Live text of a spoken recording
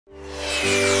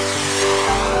প্রিয়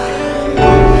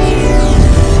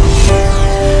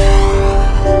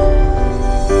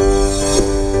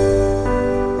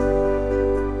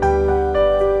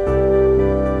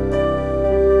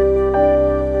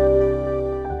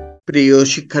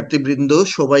শিক্ষার্থীবৃন্দ,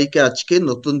 সবাইকে আজকে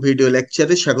নতুন ভিডিও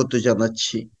লেকচারে স্বাগত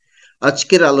জানাচ্ছি।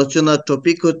 আজকের আলোচনার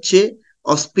টপিক হচ্ছে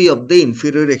অসপি অফ দ্য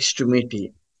ইনফিরিয়র এক্সট্রিমিটি।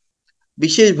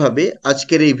 বিশেষভাবে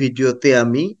আজকের এই ভিডিওতে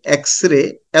আমি এক্স-রে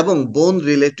এবং বোন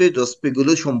রিলেটেড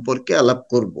অসপিগুলো সম্পর্কে আলাপ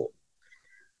করব।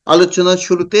 আলোচনার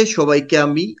শুরুতে সবাইকে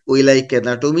আমি উই লাইক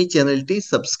অ্যানাটমি চ্যানেলটি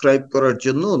সাবস্ক্রাইব করার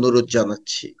জন্য অনুরোধ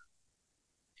জানাচ্ছি।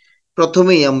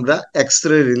 প্রথমেই আমরা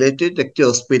এক্স-রে রিলেটেড একটি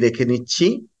অসপি দেখে নিচ্ছি।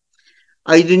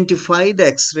 Identify the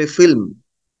X-ray film.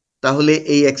 তাহলে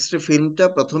এই এক্স-রে ফিল্মটা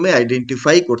প্রথমে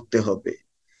আইডেন্টিফাই করতে হবে।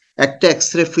 একটা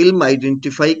এক্স-রে ফিল্ম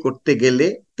আইডেন্টিফাই করতে গেলে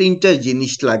তিনটা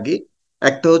জিনিস লাগে।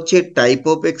 একটা হচ্ছে type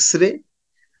of X-ray,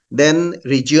 then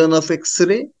region of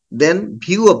X-ray, then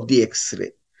view of the X-ray.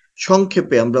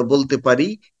 সংক্ষেপে আমরা বলতে পারি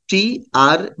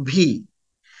TRV।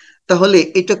 তাহলে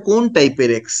এটা কোন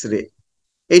টাইপের এক্স-রে?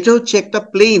 এটা হচ্ছে একটা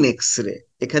প্লেন এক্স-রে।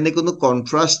 এখানে কোনো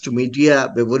কন্ট্রাস্ট মিডিয়া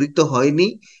ব্যবহৃত হয়নি,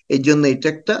 এই জন্য এটা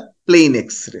একটা প্লেন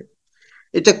এক্স-রে।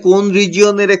 এটা কোন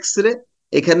রিজিয়নের এক্স-রে?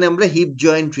 এখানে আমরা হিপ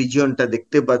জয়েন্ট রিজিয়নটা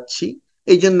দেখতে পাচ্ছি,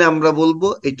 এই জন্য আমরা বলবো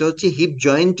এটা হচ্ছে হিপ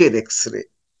জয়েন্টের এক্স-রে।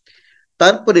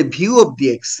 তারপরে ভিউ অফ দি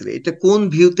এক্স-রে, এটা কোন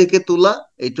ভিউ থেকে তোলা?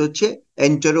 এটা হচ্ছে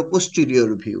এন্টেরো পোস্টেরিয়র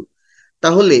ভিউ।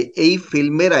 তাহলে এই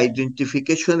ফিল্মের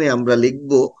আইডেন্টিফিকেশনে আমরা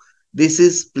লিখব this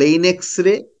is plane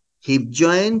X-ray, hip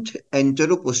joint,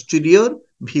 antero posterior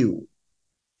view.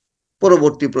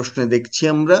 পরবর্তী প্রশ্নে দেখছি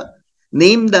আমরা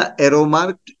name the arrow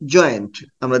marked joint.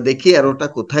 আমরা দেখি অ্যারোটা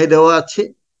কোথায় দেওয়া আছে।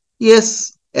 ইয়েস,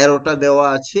 অ্যারোটা দেওয়া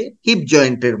আছে হিপ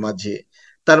জয়েন্টের মাঝে,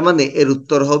 তার মানে এর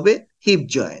উত্তর হবে হিপ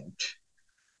জয়েন্ট।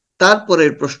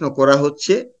 তারপরের প্রশ্ন করা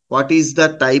হচ্ছে what is the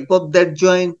type of that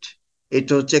joint?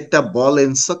 এটা হচ্ছে একটা বল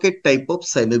and socket type of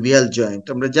synovial joint,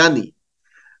 আমরা জানি।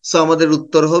 সো আমাদের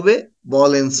উত্তর হবে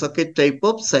বল and socket type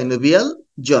of synovial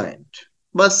joint.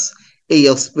 বাস, এই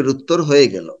অস্পের উত্তর হয়ে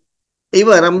গেল।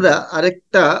 এবার আমরা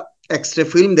আরেকটা এক্স-রে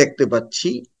ফিল্ম দেখতে পাচ্ছি।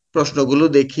 প্রশ্নগুলো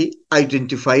দেখি।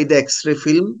 Identify the X-ray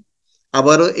film.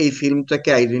 আবারও এই ফিল্মটাকে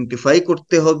আইডেন্টিফাই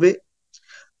করতে হবে।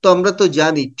 তো আমরা তো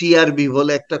জানি টিআরবি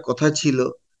বলে একটা কথা ছিল,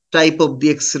 type of the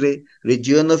X-ray,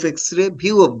 region of X-ray,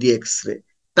 view of the X-ray.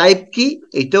 Type কি?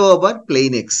 এটাও আবার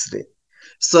প্লেন এক্স-রে।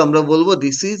 সো আমরা বলবো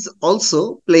this is also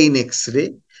plane X-ray.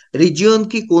 Region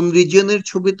কি? কোন রিজিয়নের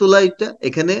ছবি তোলা এটা?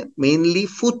 এখানে মেইনলি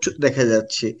ফুট দেখা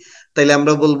যাচ্ছে, তাইলে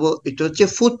আমরা বলবো এটা হচ্ছে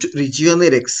ফুট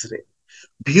রিজিয়নের এক্স-রে।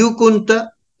 ভিউ কোনটা?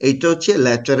 এইটা হচ্ছে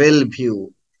ল্যাটারাল ভিউ।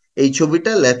 এই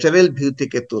ছবিটা ল্যাটারাল ভিউ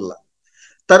থেকে তোলা,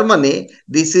 তার মানে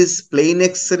this is plane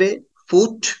X-ray,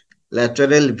 foot,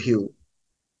 lateral view.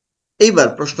 এইবার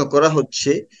প্রশ্ন করা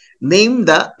হচ্ছে name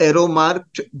the arrow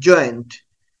marked joint.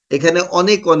 এখানে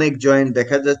অনেক অনেক জয়েন্ট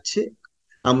দেখা যাচ্ছে,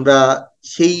 আমরা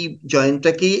সেই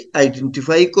জয়েন্টটাকেই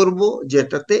আইডেন্টিফাই করব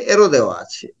যেটাতে অ্যারো দেওয়া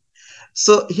আছে।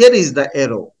 So here is the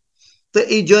arrow. তো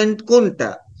এই জয়েন্ট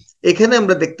কোনটা? এখানে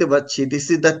আমরা দেখতে পাচ্ছি this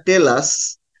is the tell us,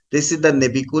 this is the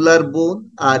navicular বোন,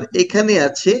 আর এখানে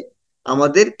আছে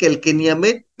আমাদের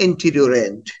ক্যালকেনিয়ামের এন্টিরিয়র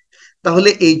এন্ড। তাহলে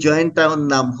এই জয়েন্টটার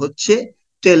নাম হচ্ছে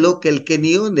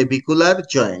টেলোক্যালকেনিও নেভিকুলার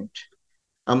জয়েন্ট।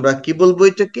 আমরা কি বলবো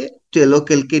এটাকে?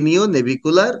 টেলোক্যালকেনিও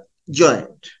নেভিকুলার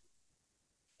জয়েন্ট।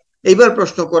 এইবার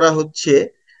প্রশ্ন করা হচ্ছে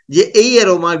যে এই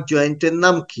অ্যারোমার্ক জয়েন্টের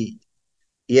নাম কি?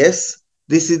 Yes,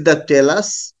 this is the tell us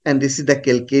and this is the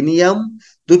calcaneum.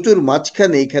 দুটোর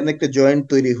মাঝখানে এখানে একটা জয়েন্ট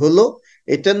তৈরি হলো,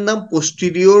 এটার নাম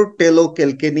পোস্টেরিয়র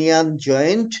টেলোক্যালকেনিয়ান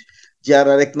জয়েন্ট, যার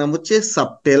আরেক নাম হচ্ছে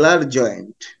সাবটেলার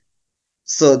joint.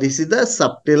 So this is the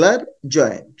সাবটেলার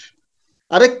joint.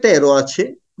 আরেকটা অ্যারো আছে,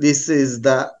 this is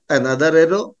the another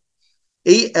arrow.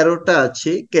 এই অ্যারোটা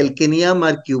আছে ক্যালকেনিয়াম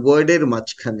আর কিউবয়েডের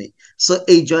মাঝখানে। সো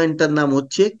এই জয়েন্টটার নাম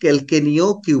হচ্ছে ক্যালকেনিও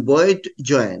কিউবয়েড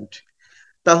জয়েন্ট।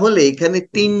 তাহলে এখানে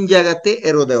তিন জায়গাতে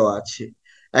অ্যারো দেওয়া আছে।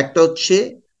 একটা হচ্ছে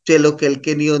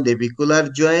টেলোক্যালকেনিও নেভিকুলার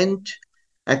জয়েন্ট,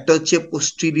 একটা হচ্ছে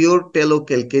পোস্টেরিয়র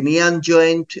টেলোক্যালকেনিয়ান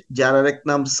জয়েন্ট, যার আরেক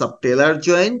নাম সাবটেলার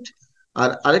জয়েন্ট, আর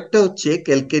আরেকটা হচ্ছে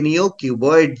ক্যালকেনিও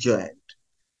কিউবয়েড জয়েন্ট।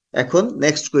 এখন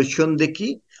নেক্সট কোয়েশ্চন দেখি,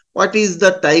 what is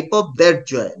the type of that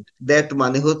joint? That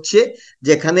মানে হচ্ছে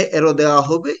যেখানে অ্যারো দেওয়া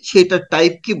হবে সেটা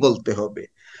টাইপ কি বলতে হবে।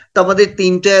 তো আমাদের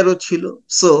তিনটা অ্যারো ছিল।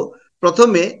 সো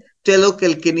প্রথমে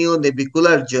টেলোক্যালকেনিও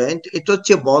নেভিকুলার জয়েন্ট, এটা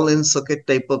হচ্ছে বল and socket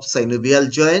type of synovial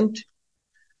joint.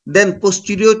 Then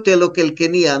posterior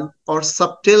টেলোক্যালকেনিয়ান or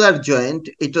সাবটেলার joint,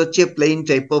 এটা হচ্ছে plane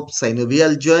type of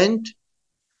synovial joint.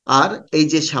 আর এই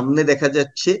যে সামনে দেখা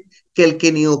যাচ্ছে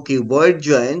ক্যালকেনিও কিউবয়েড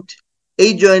জয়েন্ট,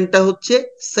 এই জয়েন্টটা হচ্ছে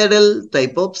saddle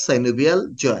type of synovial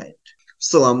joint.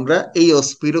 So আমরা এই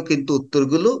অস্পিরও কিন্তু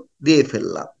উত্তরগুলো দিয়ে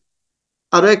ফেললাম।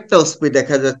 আরো একটা OSPE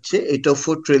দেখা যাচ্ছে, এটা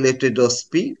ফুড রিলেটেড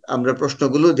OSPE। আমরা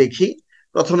প্রশ্নগুলো দেখি।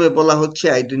 প্রথমে বলা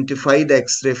হচ্ছে identify the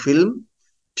X-ray film.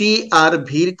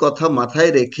 TRV কথা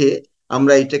মাথায় রেখে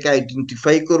আমরা এটাকে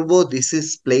আইডেন্টিফাই করব। This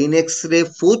is plane X-ray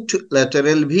foot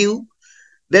lateral view.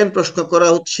 দেন প্রশ্ন করা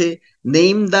হচ্ছে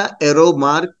name the arrow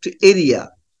marked area.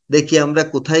 দেখি আমরা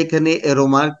কোথায় এখানে এরো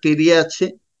মার্কড এরিয়া আছে।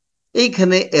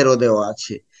 এইখানে এরো দেওয়া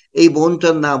আছে। এই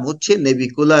বোনটার নাম হচ্ছে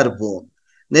নেভিকুলার বোন।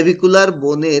 নেভিকুলার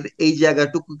বোনের এই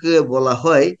জায়গাটুকুকে বলা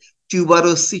হয়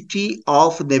টিউবারোসিটি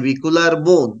অফ নেভিকুলার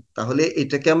বোন। তাহলে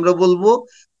এটাকে আমরা বলবো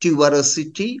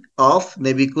টিউবারোসিটি অফ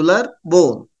নেভিকুলার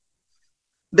বোন।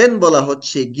 দেন বলা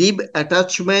হচ্ছে give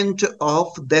attachment of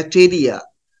that area.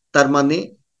 তার মানে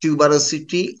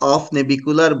টিউবারোসিটি অফ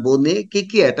নেভিকুলার বোনে কি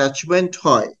কি অ্যাটাচমেন্ট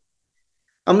হয়।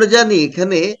 আমরা জানি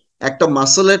এখানে একটা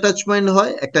মাসল অ্যাটাচমেন্ট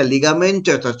হয়, একটা লিগামেন্ট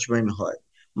অ্যাটাচমেন্ট হয়।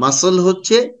 মাসল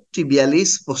হচ্ছে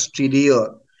টিবিয়ালিস posterior.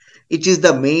 It is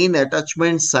the main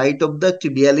attachment site of the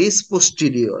টিবিয়ালিস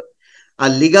posterior. R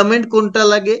ligament কোনটা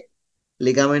লাগে?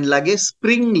 লিগামেন্ট লাগে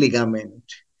স্প্রিং লিগামেন্ট।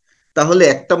 তাহলে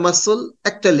একটা মাসল,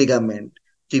 একটা ligament,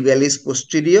 টিবিয়ালিস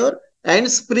posterior and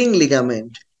spring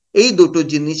ligament, এই দুটো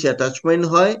জিনিস অ্যাটাচমেন্ট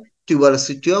হয়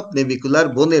টিউবারোসিটি অফ নেভিকুলার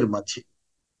বোনের মাঝে।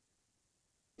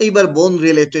 এইবার বোন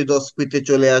রিলেটেড OSPE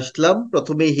চলে আসলাম।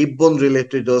 প্রথমে হিপ বোন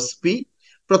রিলেটেড OSPE।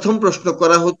 প্রথম প্রশ্ন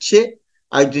করা হচ্ছে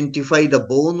identify the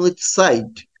bone with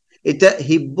side. এটা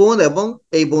হিপ বোন এবং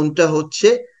এই বোনটা হচ্ছে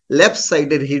লেফট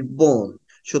সাইডের হিপ বোন,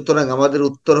 সুতরাং আমাদের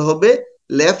উত্তর হবে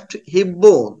লেফট হিপ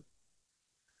বোন।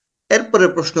 এরপরে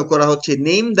প্রশ্ন করা হচ্ছে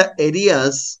name the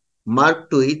areas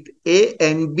marked with a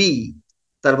and B.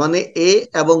 তার মানে এ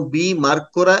এবং বি মার্ক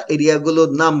করা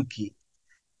এরিয়াগুলোর নাম কি?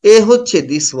 এ হচ্ছে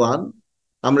দিস ওয়ান,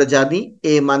 আমরা জানি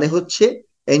এ মানে হচ্ছে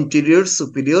এন্টেরিয়র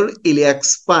সুপিরিয়র ইলিয়াক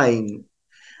স্পাইন।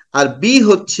 আর বি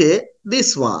হচ্ছে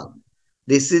this one,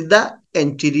 this is the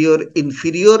anterior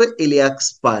inferior iliac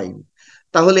spine.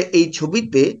 তাহলে এই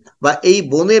ছবিতে বা এই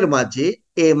বোনের মাঝে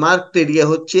এ মার্কড এরিয়া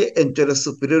হচ্ছে anterior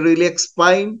superior iliac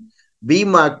spine, B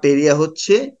marked area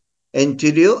হচ্ছে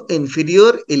এন্টেরিয়র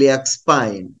ইনফিরিয়র ইলিয়াক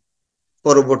স্পাইন।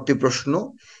 পরবর্তী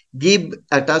প্রশ্ন গিভ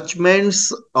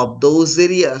অ্যাটাচমেন্টস অফ দোজ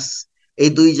এরিয়াস। এই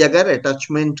দুই জায়গার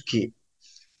অ্যাটাচমেন্ট কি?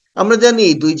 আমরা জানি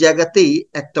এই দুই জায়গাতেই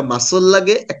একটা মাসল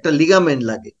লাগে, একটা লিগামেন্ট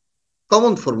লাগে।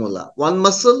 Common formula, one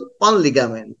muscle one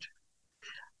ligament.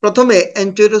 প্রথমে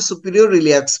অ্যান্টেরিয়র সুপিরিয়র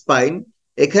ইলিয়াক স্পাইন,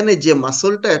 এখানে যে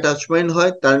মাসলটা অ্যাটাচমেন্ট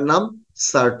হয় তার নাম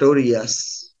সার্টোরিয়াস।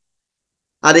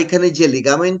 আর এখানে যে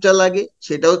লিগামেন্টটা লাগে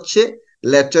সেটা হচ্ছে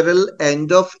lateral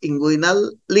end of inguinal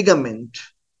ligament.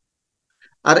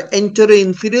 R antero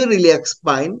inferior iliac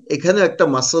spine, এখানেও একটা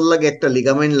মাসল লাগে, একটা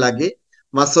লিগামেন্ট লাগে।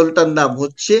 মাসলটার নাম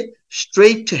হচ্ছে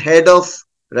straight head of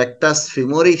rectus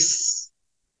femoris.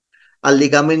 আর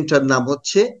লিগামেন্টটার নাম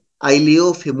হচ্ছে আইলিও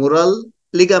ফিমোরাল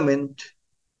লিগামেন্ট।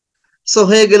 সো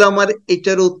হয়ে গেল আমার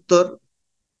এটার উত্তর,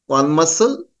 ওয়ান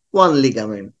মাসল ওয়ান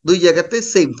লিগামেন্ট, দুই জায়গাতে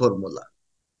সেম ফর্মুলা।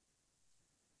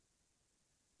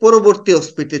 পরবর্তী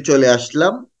OSPE চলে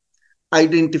আসলাম।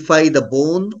 Identify the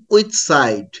bone with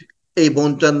side. এই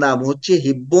বোনটার নাম হচ্ছে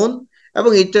হিপ বোন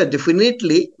এবং এটা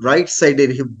ডেফিনেটলি রাইট সাইডের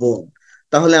হিপ বোন।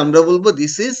 তাহলে আমরা বলবো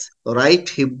দিস ইজ রাইট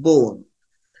হিপ বোন।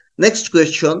 Next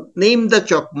question name the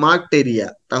চকমার্কড area.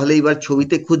 তাহলে এবার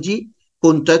ছবিতে খুঁজি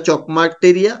কোনটা চকমার্কড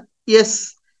এরিয়া। ইয়েস,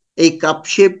 এই কাপ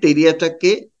শেপড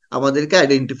এরিয়াটাকে আমাদেরকে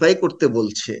আইডেন্টিফাই করতে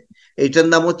বলছে। এটার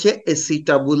নাম হচ্ছে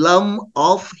এসিটাবুলাম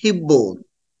অফ হিপ বোন।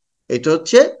 এটা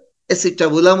হচ্ছে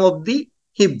এসিটাবুলাম অফ দি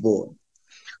হিপ বোন।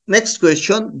 Next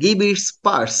question give it's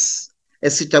parts.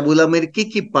 অ্যাসিটাবুলামের কি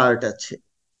কি পার্ট আছে?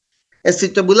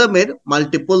 অ্যাসিটাবুলামের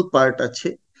মাল্টিপল পার্ট আছে।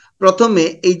 প্রথমে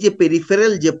এই যে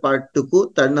পেরিফেরাল যে পার্টটুকু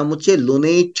তার নাম হচ্ছে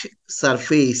লোনেট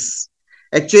surface.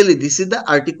 Actually this is the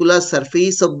articular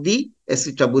surface of the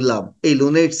acetabulum, এই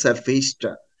লোনেট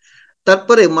সারফেসটা।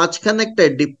 তারপরে মাঝখানে একটা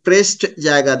ডিপ্রেসড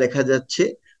জায়গা দেখা যাচ্ছে,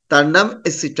 তার নাম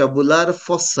অ্যাসিটাবুলার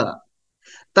ফসা।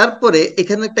 তারপরে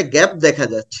এখানে একটা গ্যাপ দেখা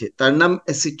যাচ্ছে, তার নাম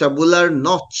অ্যাসিটাবুলার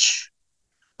নচ।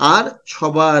 আর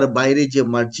সবার বাইরে যে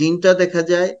মার্জিনটা দেখা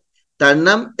যায় তার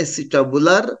নাম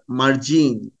অ্যাসিটাবুলার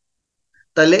মার্জিন।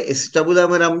 তাহলে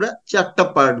অ্যাসিটাবুলামের আমরা চারটা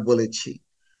পার্ট বলেছি,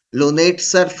 লোনেট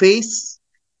surface,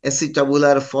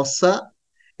 acetabular ফসা,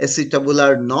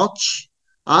 acetabular notch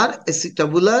R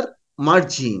acetabular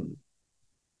margin.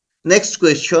 Next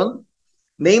question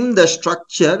name the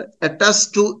structure attached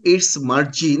to its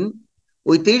margin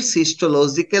with its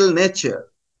histological nature.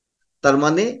 তার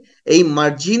মানে এই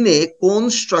মার্জিনে কোন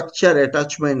স্ট্রাকচার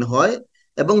অ্যাটাচমেন্ট হয়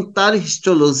এবং তার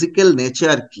হিস্টোলজিক্যাল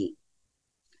নেচার কি।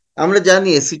 আমরা জানি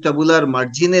অ্যাসিটাবুলার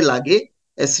মার্জিনে লাগে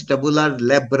অ্যাসিটাবুলার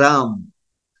ল্যাব্রাম।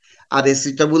 আর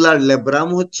অ্যাসিটাবুলার ল্যাব্রাম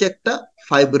হচ্ছে একটা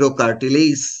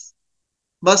ফাইব্রোকার্টিলেজ।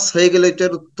 বাস হয়ে গেল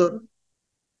এটার উত্তর।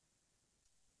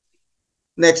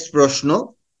 নেক্সট প্রশ্ন,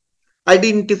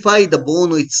 identify the bone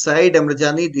which side, আমরা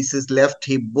জানি দিস ইজ লেফট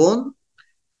হিপ বোন।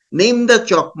 নেম দ্য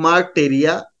চকমার্কড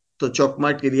এরিয়া, তো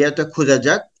চকমার্কড এরিয়াটা খোঁজা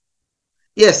যাক।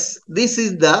 Yes, this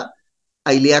is the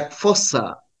iliac ফসা,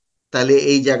 তাহলে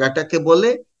এই জায়গাটাকে বলে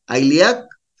iliac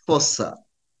ফসা।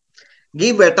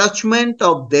 Give attachment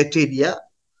of that area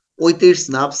with its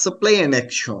nerve supply and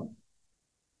action.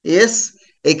 Yes,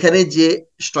 এখানে যে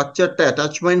স্ট্রাকচারটা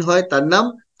অ্যাটাচমেন্ট হয় তার নাম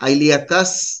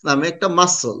আইলিয়াকাস নামে একটা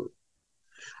মাসল।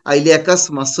 আইলিয়াকাস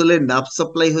মাসলের নার্ভ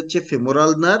সাপ্লাই হচ্ছে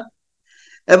ফেমোরাল নার্ভ,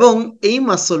 এবং এই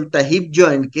মাসলটা হিপ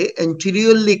জয়েন্টকে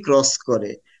এন্টেরিয়রলি ক্রস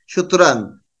করে, সুতরাং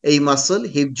এই মাসল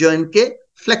হিপ জয়েন্টকে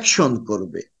ফ্লেকশন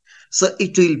করবে। So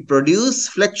it will produce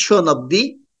flexion of the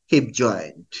hip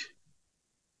joint.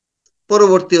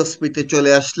 পরবর্তী অস্পিতে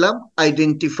চলে আসলাম,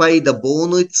 identify the bone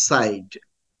with side,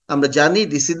 আমরা জানি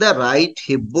this is the right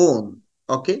heap বোন।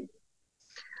 ওকে,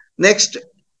 নেক্সট,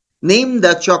 নেম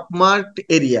দ্য চকমার্কড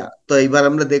এরিয়া, তো এবার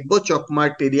আমরা দেখবো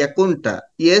চকমার্কড এরিয়া কোনটা।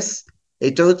 ইয়েস,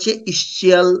 এটা হচ্ছে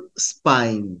ইসচিয়াল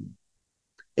স্পাইন।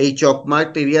 এই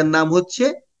চকমার্কড এরিয়ার নাম হচ্ছে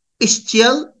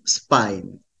ইসচিয়াল spine.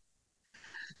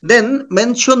 Then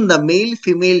mention the male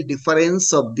female difference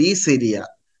of this area,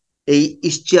 এই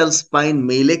ইসচিয়াল স্পাইন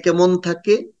মেইলে কেমন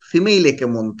থাকে, ফিমেইলে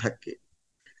কেমন থাকে।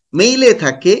 মেইলে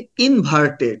থাকে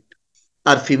ইনভার্টেড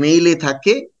আর ফিমেইলে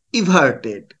থাকে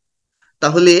ইভার্টেড।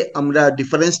 তাহলে আমরা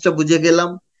ডিফারেন্সটা বুঝে গেলাম,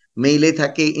 মেইলে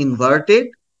থাকে ইনভার্টেড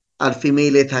আর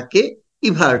ফিমেইলে থাকে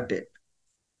ইভার্টেড।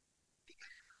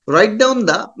 Write down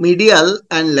the medial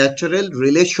and lateral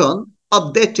relation of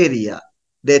that area.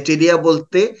 That area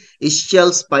বলতে ইসচিয়াল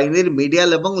স্পাইনের মিডিয়াল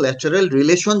এবং ল্যাটারাল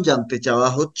রিলেশন জানতে চাওয়া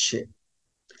হচ্ছে।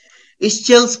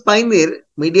 ইসচিয়াল স্পাইনের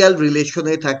মিডিয়াল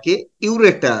রিলেশনে থাকে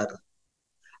ইউরেটার,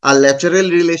 আর ল্যাটারাল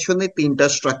রিলেশনে তিনটা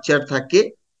স্ট্রাকচার থাকে,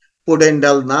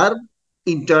 পোডেন্ডাল নার্ভ,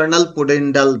 ইন্টারনাল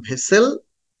পোডেন্ডাল ভেসেল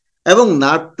এবং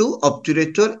নার্ভ টু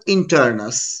অবটুরেটর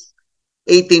ইন্টারনাস।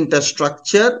 এই তিনটা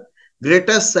স্ট্রাকচার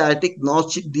গ্রেটার সায়াটিক নচ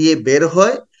দিয়ে বের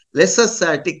হয়, লেসার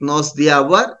সায়াটিক নচ দিয়ে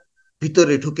আবার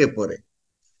ভিতরে ঢুকে পড়ে।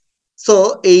 সো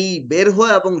এই বের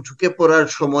হওয়া এবং ঢুকে পড়ার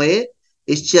সময়ে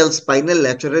ইসচিয়াল স্পাইনাল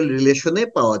ল্যাটারাল রিলেশনে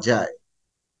পাওয়া যায়।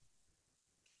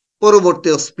 পরবর্তী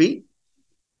অস্পি,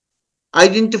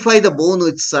 identify the bone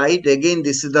with side, again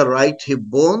this is the right heap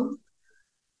বোন।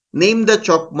 নেম দ্য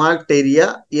চকমার্কড এরিয়া,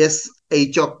 ইয়েস, এই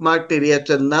চকমার্কড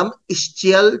এরিয়াটার নাম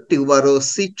ইসচিয়াল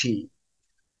tuberosity.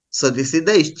 So this is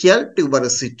the ইসচিয়াল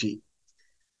tuberosity.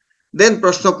 দেন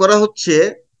প্রশ্ন করা হচ্ছে,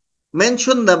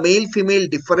 mention the male female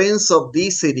difference of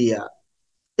this area.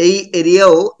 এই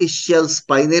এরিয়াও ইসচিয়াল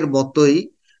স্পাইনের মতোই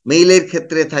মেইলের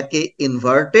ক্ষেত্রে থাকে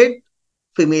ইনভার্টেড,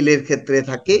 ফিমেলের ক্ষেত্রে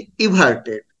থাকে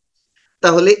ইভার্টেড।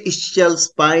 তাহলে ইসচিয়াল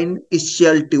স্পাইন,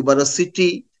 ইসচিয়াল টিউবারোসিটি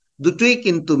দুটোই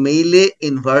কিন্তু মেইলে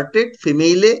inverted,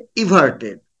 ফিমেলে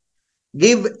ইভার্টেড।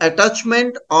 Give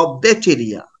attachment of that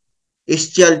area,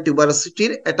 ইসচিয়াল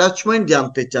টিউবারোসিটির attachment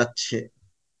জানতে চাচ্ছে।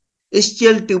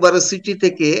 ইসচিয়াল টিউবারোসিটি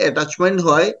থেকে অ্যাটাচমেন্ট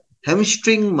হয়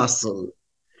হ্যামস্ট্রিং মাসল।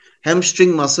 হ্যামস্ট্রিং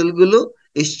মাসলগুলো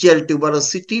ইসচিয়াল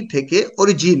টিউবারোসিটি থেকে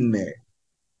অরিজিন নেয়।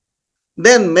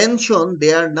 দেন মেনশন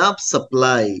দেয়ার নার্ভ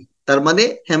সাপ্লাই, তার মানে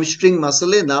হ্যামস্ট্রিং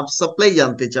মাসলে নার্ভ সাপ্লাই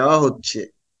জানতে চাওয়া হচ্ছে।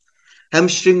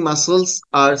 Hamstring muscles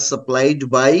R supplied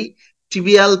by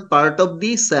tibial part of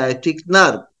the sciatic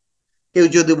nerve. কেউ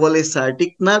যদি বলে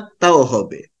সায়াটিক নার্ভ তাও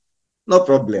হবে, no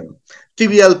problem.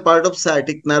 Tibial part of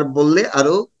sciatic nerve বললে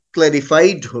আরো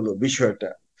ক্লারিফাইড হলো বিষয়টা।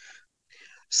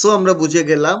 সো আমরা বুঝে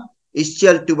গেলাম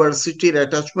ইসচিয়াল টিউবারোসিটির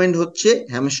অ্যাটাচমেন্ট হচ্ছে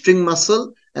hamstring muscle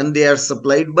and they are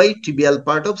supplied by tibial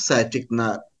part of sciatic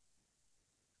nerve.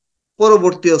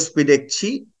 পরবর্তী অস্পি দেখছি,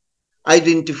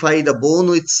 identify the bone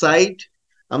with side,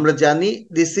 আমরা জানি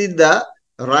this is the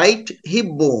right heap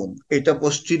বোন, এটা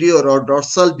posterior or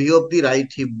dorsal view of the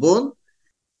right heap বোন।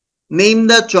 Name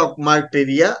the চকমার্কড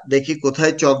area, দেখি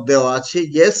কোথায় চক দেওয়া আছে।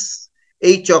 ইয়েস,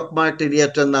 এই চকমার্কড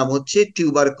এরিয়াটার নাম হচ্ছে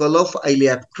টিউবারকল অফ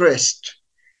আইলিয়াক ক্রেস্ট।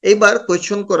 এবার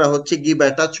কোয়েশ্চন করা হচ্ছে give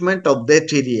attachment of that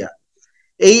area.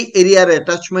 এই এরিয়ার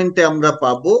অ্যাটাচমেন্টে আমরা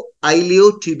পাবো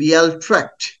আইলিওটিবিয়াল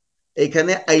ট্র্যাক্ট,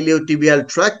 এখানে আইলিওটিবিয়াল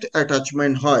ট্র্যাক্ট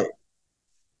অ্যাটাচমেন্ট হয়।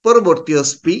 পরবর্তী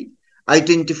অস্পি,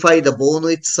 identify the bone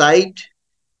with side,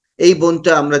 এই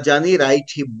বোনটা আমরা জানি রাইট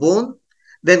হিপ বোন।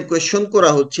 দেন কোয়েশ্চন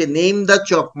করা হচ্ছে নেম দ্য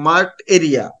চকমার্কড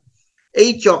এরিয়া,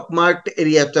 এই চকমার্কড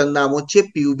এরিয়াটার নাম হচ্ছে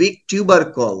pubic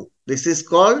tubercle, this is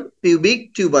called pubic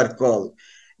tubercle.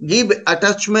 Give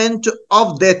attachment of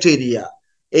that area,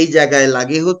 এই জায়গায়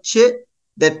লাগে হচ্ছে,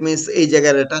 দ্যাট মিনস এই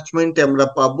জায়গার অ্যাটাচমেন্ট আমরা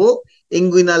পাবো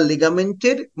ইঙ্গুইনাল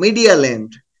লিগামেন্টের মিডিয়াল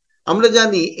এন্ড। আমরা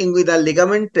জানি ইঙ্গুইনাল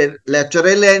লিগামেন্টের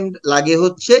ল্যাটারাল এন্ড লাগে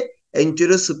হচ্ছে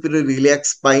antero superior iliac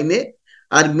স্পাইনে,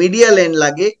 R medial and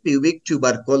লাগে পিউবিক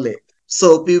টিউবারকলে। সো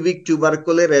পিউবিক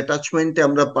টিউবারকলের অ্যাটাচমেন্টে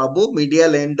আমরা পাবো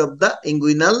medial end of the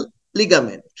inguinal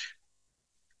ligament.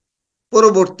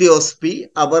 পরবর্তী অসপি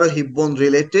আবারও হিপ বোন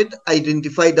related.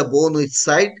 Identify the bone which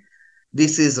side.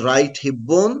 This is right heap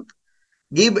বোন।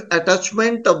 Give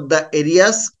attachment of the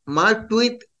areas marked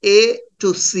with a two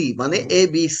C, মানে A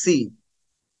B C.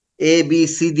 A B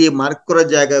C দিয়ে mark করা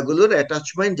জায়গাগুলোর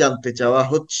attachment জানতে চাওয়া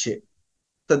হচ্ছে।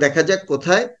 তো দেখা যাক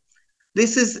কোথায়।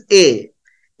 This is a.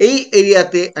 এই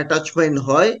এরিয়াতে অ্যাটাচমেন্ট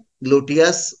হয়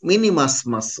গ্লুটিয়াস মিনিমাস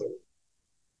মাসল।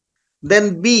 দেন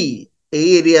বি, এই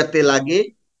এরিয়াতে লাগে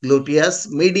gluteus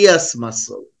medias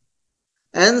muscle.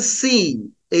 And see,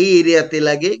 এই এরিয়াতে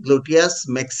লাগে গ্লুটিয়াস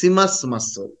ম্যাক্সিমাস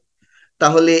মাসল।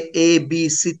 তাহলে এ বি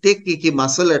সি তে কি কি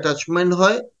মাসল অ্যাটাচমেন্ট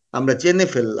হয় আমরা জেনে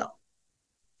ফেললাম।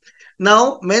 নাও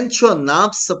mention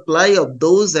nerve supply of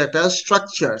those attach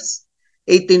structures.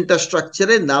 এই তিনটা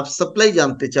স্ট্রাকচারের নার্ভ সাপ্লাই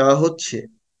জানতে চাওয়া হচ্ছে।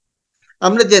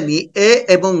 আমরা জানি এ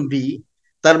এবং বি,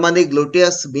 তার মানে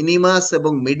গ্লুটিয়াস মিনিমাস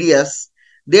এবং medias,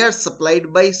 they are supplied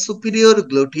by superior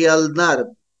gluteal nerve,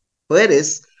 whereas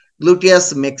gluteus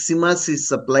maximus is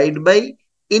supplied by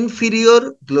inferior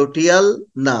gluteal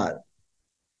nerve.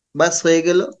 বাস হয়ে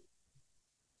গেল।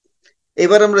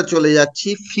 এবার আমরা চলে যাচ্ছি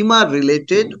ফিমার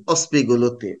রিলেটেড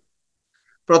অস্পিগুলোতে।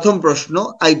 প্রথম প্রশ্ন,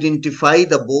 identify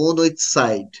the bone with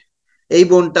side. এই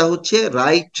বোনটা হচ্ছে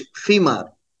right femur.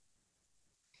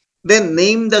 Then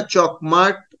name the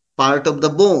চকমার্ক part of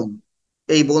the bone.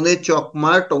 এই বোনের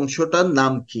চকমার্ক অংশটার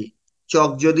নাম কি? চক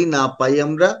যদি না পাই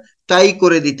আমরা টাই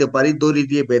করে দিতে পারি, দড়ি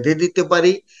দিয়ে বেঁধে দিতে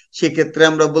পারি, সেক্ষেত্রে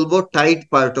আমরা বলবো tight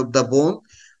part of the bone.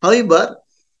 However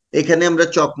এখানে আমরা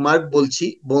চকমার্ক বলছি,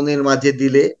 বোনের মাঝে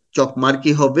দিলে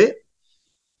চকমার্কই হবে।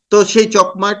 তো সেই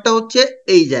চকমার্কটা হচ্ছে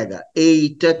এই জায়গা,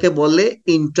 এইটাকে বলে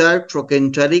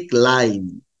ইন্টারট্রোকেন্টারিক line.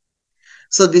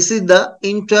 So this is the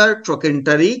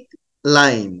ইন্টারট্রোকেন্টারিক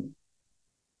line.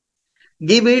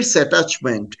 Give it's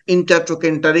attachment.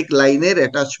 ইন্টারট্রোকেন্টারিক লাইনের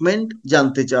অ্যাটাচমেন্ট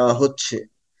জানতে চাওয়া হচ্ছে।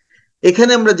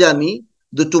 এখানে আমরা জানি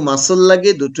দুটো মাসল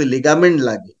লাগে, দুটো লিগামেন্ট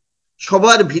লাগে।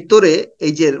 সবার ভিতরে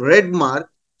এই যে রেড মার্ক,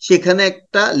 সেখানে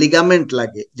একটা লিগামেন্ট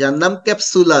লাগে যার নাম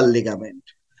ক্যাপসুলার লিগামেন্ট।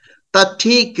 তার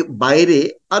ঠিক বাইরে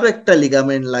আরো একটা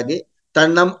লিগামেন্ট লাগে, তার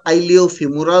নাম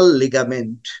আইলিওফিমোরাল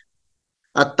লিগামেন্ট।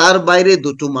 আর তার বাইরে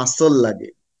দুটো মাসল লাগে।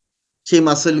 সেই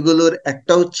মাসলগুলোর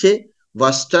একটা হচ্ছে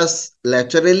ভাস্টাস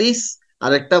ল্যাটারালিস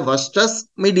আর একটা ভাস্টাস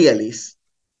মিডিয়ালিস।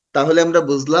 তাহলে আমরা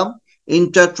বুঝলাম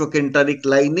ইন্টারট্রোকেন্টারিক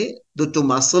লাইনে দুটো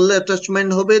মাসল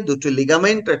অ্যাটাচমেন্ট হবে, দুটো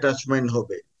লিগামেন্ট অ্যাটাচমেন্ট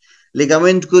হবে।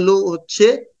 লিগামেন্ট গুলো হচ্ছে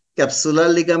ক্যাপসুলার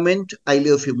লিগামেন্ট,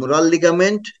 আইলিওফিমোরাল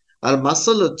লিগামেন্ট, আর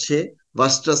মাসল হচ্ছে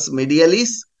ভাস্টাস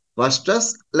মিডিয়ালিস, ভাস্টাস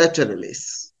ল্যাটারালিস।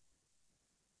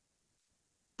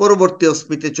 পরবর্তী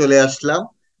অস্পিতে চলে আসলাম।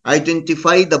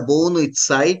 Identify the bone with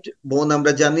side. বোন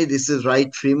আমরা জানি this is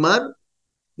right femur.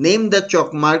 Name the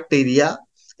চকমার্ক area.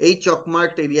 এই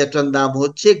চকমার্ক এরিয়াটার নাম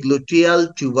হচ্ছে gluteal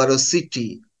tuberosity.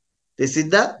 This is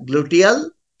the gluteal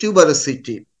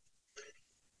tuberosity.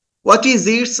 What is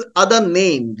it's other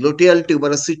name? Gluteal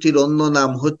টিউবারোসিটির অন্য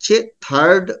নাম হচ্ছে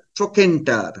থার্ড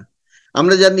ট্রোকেন্টার।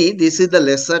 আমরা জানি this is the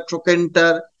laser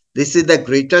ট্রোকেন্টার, this is the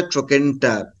greater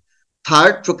ট্রোকেন্টার।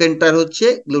 Third ট্রোকেন্টার হচ্ছে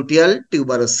গ্লুটিয়াল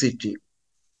টিউবারোসিটি।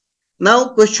 নাও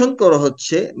question করা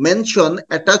হচ্ছে mention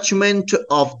attachment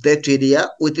of that area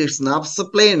with its nerve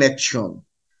supply and action.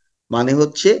 মানে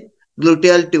হচ্ছে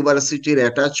gluteal টিউবারোসিটির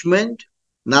attachment,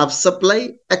 nerve supply,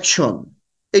 action.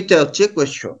 এটা হচ্ছে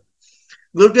কোয়েশ্চন।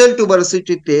 গ্লুটিয়াল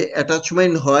টিউবারোসিটিতে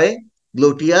অ্যাটাচমেন্ট হয়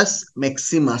gluteus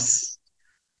Maximus.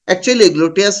 Actually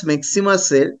gluteus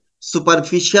ম্যাক্সিমাসের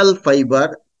superficial fibre,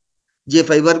 যে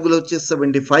ফাইবারগুলো হচ্ছে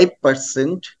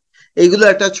 75%, এইগুলো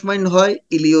অ্যাটাচমেন্ট হয়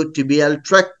ইলিওটিবিয়াল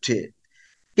ট্র্যাক্টে।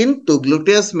 কিন্তু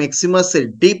গ্লুটিয়াস ম্যাক্সিমাসের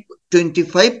ডিপ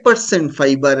 25%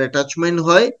 ফাইবার অ্যাটাচমেন্ট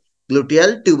হয়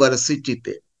গ্লুটিয়াল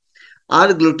টিউবারোসিটিতে। আর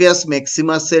gluteus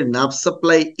ম্যাক্সিমাসের nerve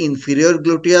supply inferior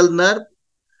gluteal nerve,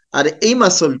 আর এই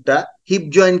মাসলটা হিপ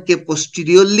জয়েন্টকে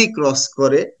পোস্টিরিয়রলি ক্রস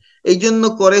করে, এই জন্য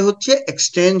করে হচ্ছে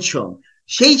এক্সটেনশন,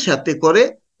 সেই সাথে করে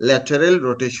lateral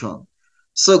rotation.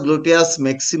 So gluteus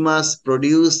Maximus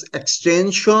produce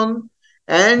extension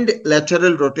and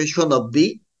lateral rotation of the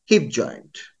hip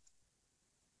joint.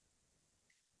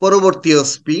 পরবর্তী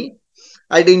ওসপি,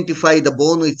 identify the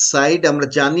bone with side. আমরা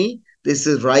জানি this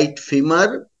is right femur.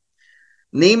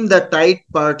 Name the tight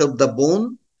part of the bone.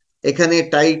 এখানে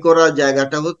টাই করা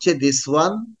জায়গাটা হচ্ছে দিস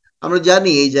ওয়ান। আমরা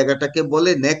জানি এই জায়গাটাকে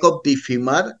বলে নেক অফ দি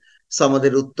ফিমার। সো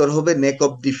আমাদের উত্তর হবে নেক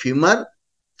of the femur.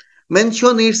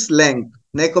 Mention it's length.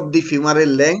 Neck of the ফিমারের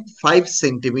length 5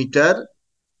 centimetre.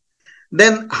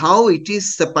 Then how it is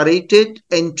separated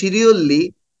anteriorly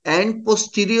and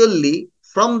posteriorly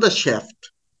from the shaft.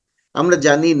 আমরা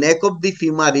জানি neck of the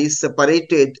femur is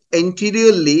separated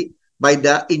anteriorly by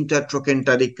the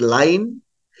intertrochanteric line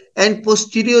and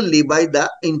posteriorly by the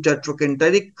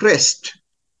intertrochanteric crest.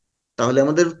 তাহলে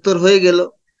আমাদের উত্তর হয়ে গেল।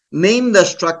 Name the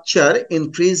structure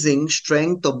increasing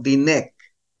strength of the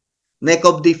neck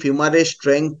of the ফিমারের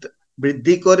strength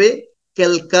বৃদ্ধি করে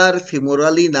ক্যালকার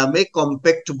ফিমোরালি নামে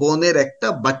কম্প্যাক্ট বোনের একটা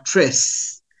বাট্রেস।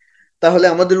 তাহলে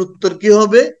আমাদের উত্তর কি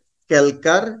হবে?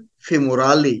 ক্যালকার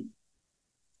ফিমোরালি।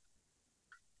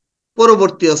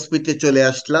 পরবর্তী অস্পিতে চলে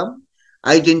আসলাম।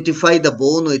 Identify the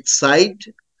bone with side.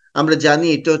 আমরা জানি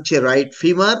এটা হচ্ছে right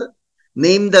femur.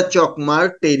 Name the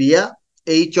চকমার্ক area.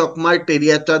 এই চকমার্ক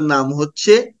এরিয়াটার নাম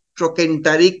হচ্ছে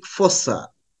ট্রোকেন্টারিক ফসা।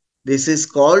 This is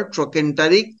called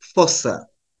ট্রোকেন্টারিক ফসা।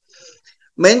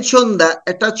 Mention the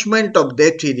attachment of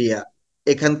that area.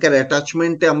 এখানকার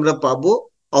অ্যাটাচমেন্টে আমরা পাবো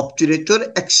অবচুরেটর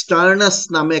এক্সটার্নাস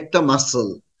নামে একটা মাসল।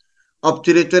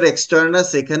 অবচুরেটর এক্সটার্নাস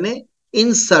এখানে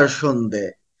ইনসারশন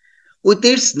দেয় উইথ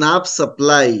ইটস নার্ভ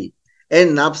সাপ্লাই। এর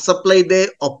নার্ভ সাপ্লাই দেয়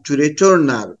অবচুরেটর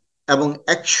নার্ভ এবং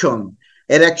অ্যাকশন।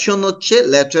 এর অ্যাকশন হচ্ছে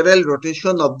lateral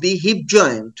rotation of the hip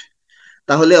joint.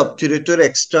 তাহলে অবচুরেটর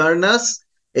এক্সটার্নাস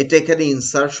এটা এখানে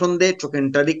ইনসারশন দেয়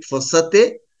ট্রোকেন্টারিক ফসাতে,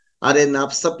 আর এর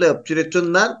নার্ভ সাপ্লাই অবচুরেটর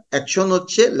নার্ভ, অ্যাকশন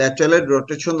হচ্ছে lateral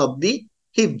rotation of the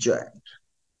hip joint.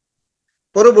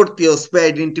 পরবর্তী ওসপে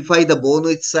identify the bone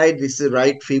with side. This is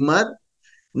right femur.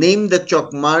 Name the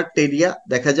চকমার্ক area.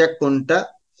 দেখা যাক কোনটা।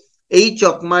 এই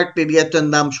চকমার্ক এরিয়াটার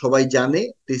নাম সবাই জানে।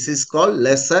 This is called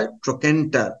laser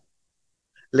ট্রোকেন্টার।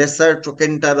 Laser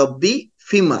ট্রোকেন্টার of the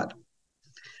femur.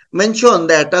 Mention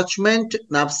the attachment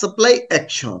nerve supply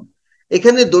action.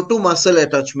 এখানে দুটো মাসল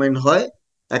অ্যাটাচমেন্ট হয়,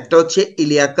 একটা হচ্ছে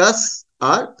ইলিয়াকাস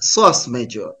আর সোয়াস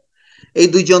মেজর। এই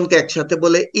দুইজনকে একসাথে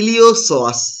বলে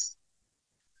ইলিওসোয়াস।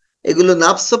 এগুলো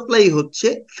নার্ভ সাপ্লাই হচ্ছে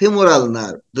ফেমোরাল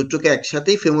নার্ভ, দুটোকে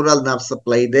একসাথেই ফেমোরাল নার্ভ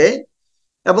সাপ্লাই দেয়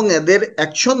এবং এদের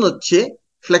অ্যাকশন হচ্ছে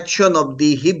flexion of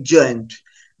the hip joint.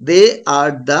 They are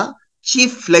the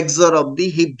chief flexor of the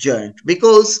hip joint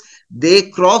because they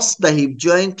cross the hip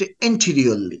joint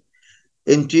এন্টিরিয়রলি।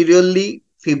 এন্টিরিয়রলি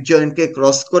heap জয়েন্টকে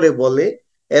cross করে বলে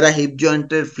এরা হিপ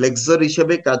জয়েন্টের ফ্লেক্সর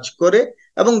হিসেবে কাজ করে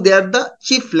এবং দে are the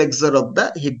chief flexor of the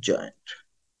hip joint.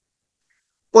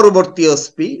 পরবর্তী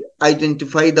ওসপি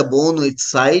identify the bone with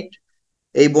side.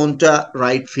 এই বোনটা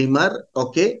right femur.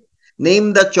 Okay, name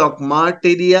the চকমার্ক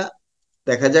area.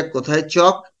 দেখা যাক কোথায়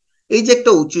চক। এই যে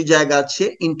একটা উঁচু জায়গা আছে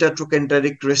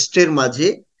ইন্টারট্রোকেন্টারিক ক্রেস্টের মাঝে,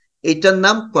 এটার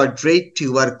নাম কোয়াড্রেট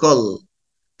টিউবারকল।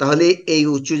 তাহলে এই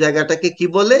উঁচু জায়গাটাকে কি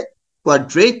বলে?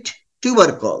 Quadrate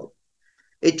tubercle.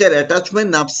 এটার অ্যাটাচমেন্ট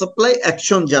নার্ভ সাপ্লাই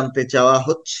অ্যাকশন জানতে চাওয়া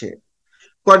হচ্ছে।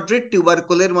 কোয়াড্রেট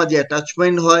টিউবারকলের মাঝে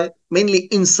অ্যাটাচমেন্ট হয়, মেইনলি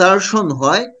ইনসারশন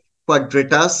হয়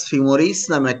কোয়াড্রেটাস ফিমোরিস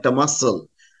নামে একটা মাসল।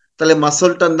 তাহলে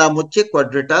মাসলটার নাম হচ্ছে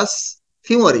কোয়াড্রেটাস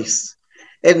ফিমোরিস।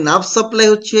 এর নার্ভ সাপ্লাই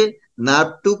হচ্ছে নার্ভ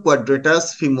টু কোয়াড্রেটাস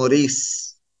ফিমোরিস,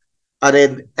 আর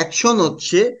এর অ্যাকশন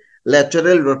হচ্ছে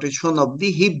lateral rotation of the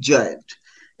hip joint.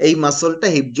 এই মাসলটা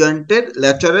হিপ জয়েন্টের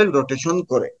ল্যাটারাল রোটেশন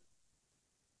করে।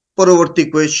 পরবর্তী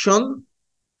question,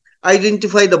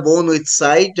 identify the bone with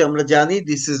side. আমরা জানি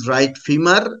this is right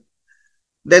femur.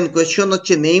 Then question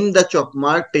হচ্ছে নেম দ্য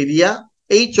চকমার্ক এরিয়া।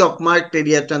 এই চকমার্ক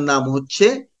এরিয়াটার নাম হচ্ছে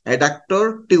অ্যাডাক্টর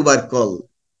টিউবারকল।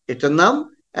 এটার নাম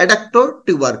adductor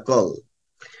tubercle.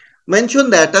 Mention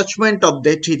the attachment of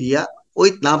that area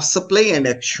with nerve supply and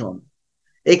action.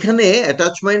 এখানে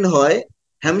অ্যাটাচমেন্ট হয়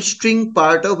hamstring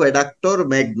part of adductor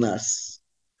Magnus.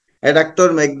 Adductor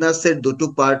ম্যাগনাসের দুটো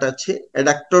part আছে,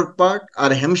 অ্যাডাক্টর পার্ট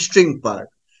আর hamstring part.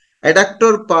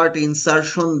 Adductor part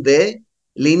insertion দেয়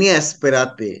লিনিয়া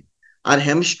অ্যাসপেরাতে, আর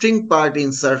হ্যামস্ট্রিং পার্ট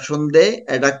ইনসারশন দেয়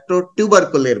adductor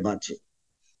টিউবারকলের মাঝে।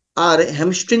 আর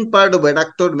hamstring part of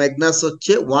adductor Magnus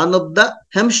হচ্ছে one of the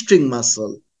hamstring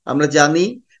muscle. আমরা জানি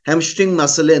হ্যামস্ট্রিং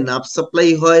মাসলে নার্ভ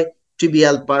সাপ্লাই হয়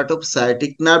tibial part of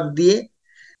sciatic nerve দিয়ে,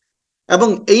 এবং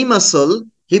এই মাসল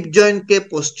হিপ জয়েন্টকে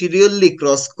পোস্টেরিয়রলি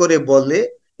ক্রস করে বলে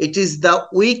it is the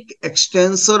week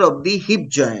extensor of the hip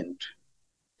joint.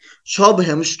 সব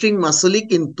হ্যামস্ট্রিং মাসলই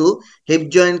কিন্তু হিপ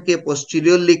জয়েন্টকে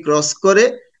পোস্টেরিয়রলি ক্রস করে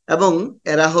এবং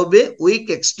এরা হবে week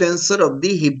extensor of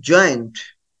the hip joint.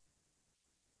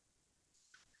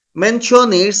 Mention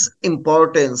its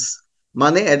importance,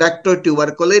 মানে অ্যাডাক্টর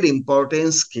টিউবারকলের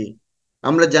ইম্পর্টেন্স কি।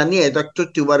 আমরা জানি অ্যাডাক্টর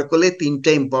টিউবারকলে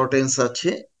তিনটা ইম্পর্টেন্স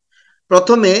আছে।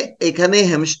 প্রথমে এখানে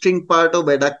hamstring part of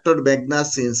adductor Magnus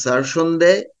insertion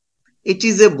দেয়। It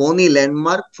is a bony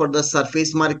landmark for the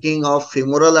surface marking of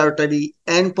femoral artery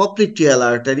and popliteal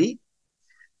artery.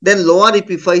 Then lower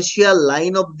epiphyseal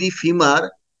line of the femur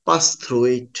pass through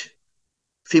it.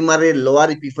 ফিমারের lower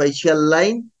এপিফাইশিয়াল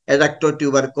line adductor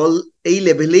tubercle এই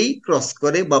লেভেলেই cross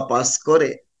করে বা pass করে।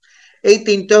 এই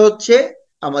তিনটা হচ্ছে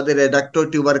আমাদের adductor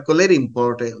টিউবারকলের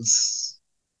importance.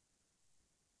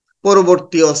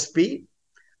 পরবর্তী অসপি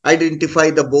identify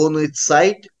the bone with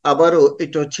site, আবারও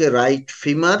এটা হচ্ছে right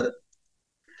femur.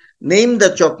 Name the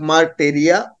চকমার্ক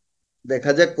area,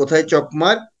 দেখা যাক কোথায়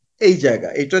চকমার্ক, এই জায়গা,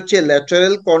 এটা হচ্ছে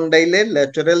ল্যাটারাল কন্ডাইলের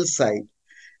ল্যাটারাল সাইড।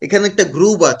 এখানে একটা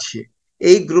গ্রুপ আছে,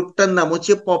 এই গ্রুপটার নাম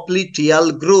হচ্ছে পপ্লিটিয়াল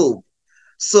গ্রুপ।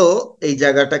 সো এই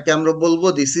জায়গাটাকে আমরা বলবো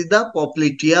this is the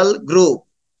পপ্লিটিয়াল group.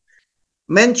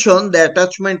 Mention the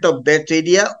attachment of that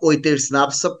area with its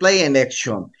nerve supply and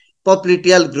action.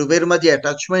 পপ্লিটিয়াল গ্রুপের মাঝে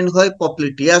অ্যাটাচমেন্ট হয়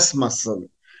পপ্লিটিয়াস মাসল।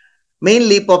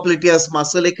 মেইনলি পপ্লিটিয়াস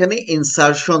মাসল এখানে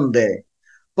ইনসারশন দেয়।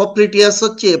 পপ্লিটিয়াস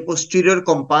হচ্ছে posterior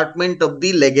compartment of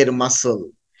the লেগের muscle,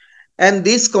 and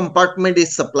this compartment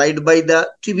is supplied by the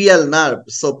tibial nerve.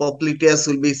 So popliteus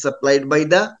will be supplied by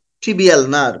the tibial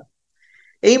nerve.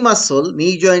 এই muscle নি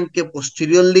জয়েন্টকে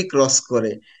posteriorly cross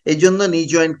করে, এই জন্য নি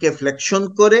জয়েন্টকে ফ্লেকশন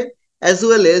করে অ্যাজ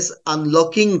ওয়েল এজ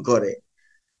আনলকিং করে।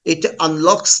 ইট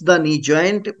আনলক্স the নি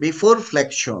joint before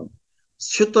flexion.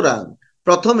 সুতরাং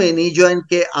প্রথমে নি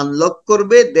জয়েন্টকে আনলক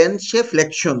করবে, দেন সে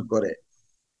ফ্লেকশন করে,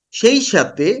 সেই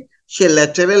সাথে সে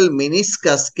ল্যাটারাল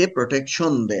মেনিসকাসকে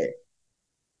প্রোটেকশন দেয়।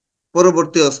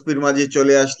 পরবর্তী অস্পির মাঝে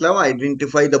চলে আসলাম।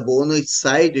 Identify the bone with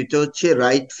side, এটা হচ্ছে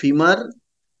right femur.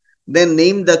 Then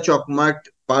name the চকমার্ক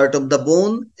part of the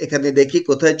bone, এখানে দেখি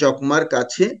কোথায় চকমার্ক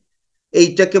আছে,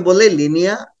 এইটাকে বলে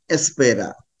লিনিয়া অ্যাসপেরা।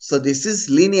 So this is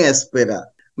লিনিয়া অ্যাসপেরা।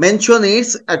 Mention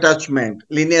it's attachment,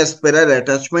 লিনিয়া অ্যাসপেরার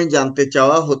attachment জানতে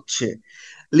চাওয়া হচ্ছে।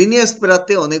 লিনিয়া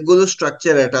অ্যাসপেরাতে অনেকগুলো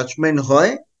স্ট্রাকচার অ্যাটাচমেন্ট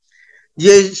হয়,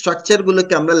 যে স্ট্রাকচার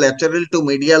গুলোকে আমরা ল্যাটারাল টু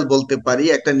মিডিয়াল বলতে পারি,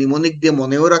 একটা নিমোনিক দিয়ে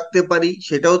মনেও রাখতে পারি,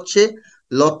 সেটা হচ্ছে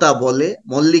লতা বলে,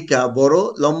 মল্লিকা বড়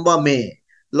লম্বা মেয়ে।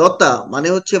 লতা মানে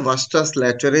হচ্ছে ভাস্টাস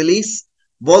ল্যাটারালিস,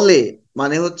 বলে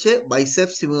মানে হচ্ছে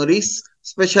biceps femoris,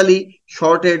 specially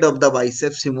short head of the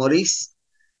biceps femoris.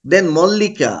 দেন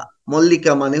মল্লিকা,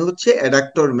 মল্লিকা মানে হচ্ছে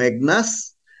অ্যাডাক্টর ম্যাগনাস।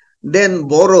 দেন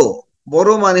বড়,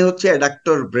 বড় মানে হচ্ছে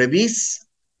অ্যাডাক্টর ব্রেভিস।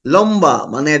 লম্বা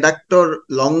মানে অ্যাডাক্টর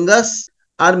লঙ্গাস।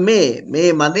 আর মেয়ে,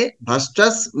 মেয়ে মানে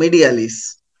ভাস্টাস মিডিয়ালিস।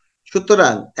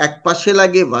 সুতরাং এক পাশে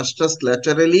লাগে ভাস্টাস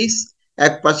ল্যাটারালিস,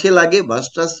 এক পাশে লাগে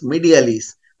ভাস্টাস মিডিয়ালিস,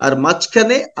 আর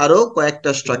মাঝখানে আরো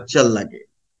কয়েকটা স্ট্রাকচার লাগে।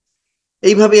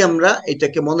 এইভাবে আমরা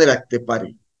এটাকে মনে রাখতে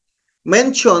পারি।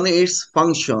 মেনশন ইটস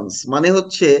ফাংশনস, মানে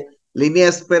হচ্ছে লিনিয়া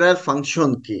অ্যাসপেরার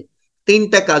ফাংশন কি।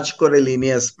 তিনটা কাজ করে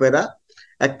লিনিয়া অ্যাসপেরা।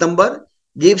 এক নম্বর,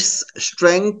 gives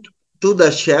strength to the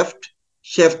shift,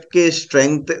 শেফটকে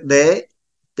strength দেয়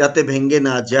যাতে ভেঙে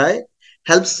না যায়।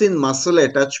 Helps in muscle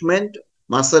attachment,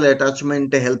 muscle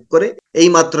অ্যাটাচমেন্টে help করে, এই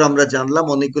মাত্র আমরা জানলাম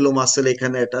অনেকগুলো মাসল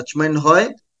এখানে অ্যাটাচমেন্ট হয়।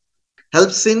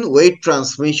 হেল্পস ইন ওয়েট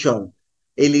ট্রান্সমিশন,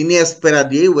 এই লিনিয়া অ্যাসপেরা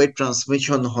দিয়ে ওয়েট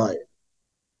ট্রান্সমিশন হয়।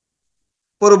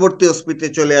 পরবর্তী অস্পিতে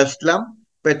চলে আসলাম,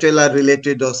 পেটেলা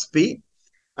related অস্পি।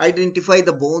 Identify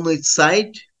the bone with side,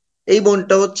 এই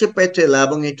বোনটা হচ্ছে পেটেলা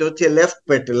এবং এটা হচ্ছে লেফট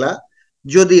পেটেলা।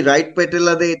 যদি রাইট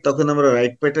পেটেলা দেয় তখন আমরা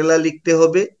রাইট পেটেলা লিখতে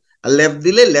হবে, আর লেফট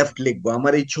দিলে লেফট লিখবো।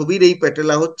 আমার এই ছবির এই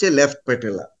পেটেলা হচ্ছে লেফট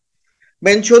পেটেলা।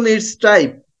 মেনশন ইটস টাইপ,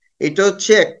 এটা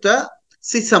হচ্ছে একটা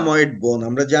সিসাময়েড বোন।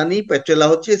 আমরা জানি পেটেলা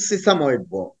হচ্ছে সিসাময়েড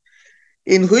বোন।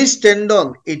 In which tendon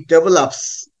it develops,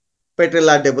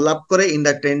 পেটেলা develop করে in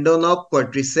the tendon of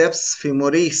quadriceps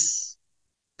femoris.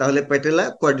 তাহলে পেটেলা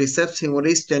কোয়াড্রিসেপস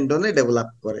ফিমোরিস টেন্ডনে ডেভেলপ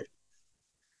করে।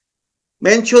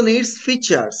 মেনশন ইটস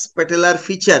ফিচার্স, পেটেলার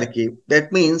ফিচার কি, দ্যাট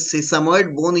মিনস সিসাময়েড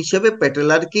বোন হিসেবে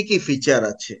পেটেলার কি কি ফিচার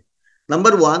আছে।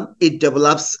 Number one, it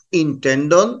develops in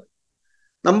tendon.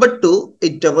 Number two,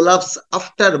 it develops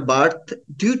after birth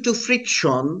due to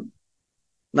friction.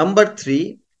 Number three,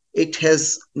 it has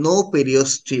no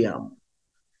periosteum.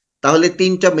 তাহলে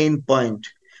তিনটা main point,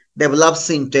 develops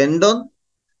in tendon,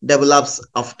 develops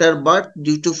after birth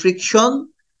due to friction,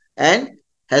 and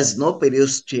has no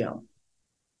periosteum.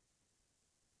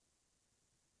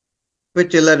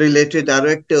 পেটেলা related আরো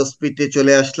একটা অস্পিতে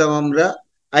চলে আসলাম আমরা।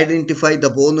 Identify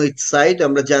the bone with side,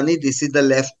 আমরা জানি this is the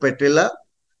left পেটেলা।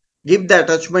 Give the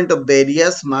attachment of the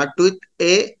areas marked with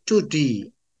A to D.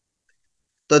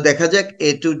 তো দেখা যাক A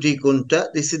to D কোনটা।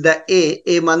 This is the A,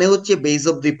 A মানে হচ্ছে base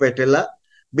of the পেটেলা।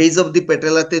 Base of the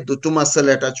পেটেলাতে দুটো muscle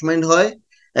attachment হয়,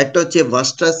 একটা হচ্ছে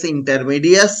ভাস্টাস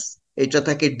ইন্টারমিডিয়াস, এটা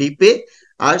থাকে ডিপে,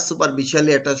 আর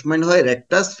সুপারফিশিয়ালি অ্যাটাচমেন্ট হয়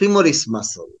রেক্টাস ফিমোরিস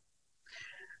মাসল।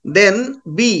 দেন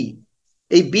বি,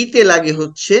 এই বি তে লাগে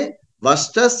হচ্ছে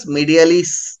ভাস্টাস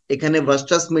মিডিয়ালিস, এখানে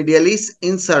ভাস্টাস মিডিয়ালিস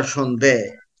ইনসারশন দেয়।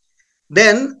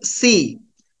 দেন সি,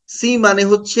 সি মানে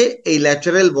হচ্ছে এই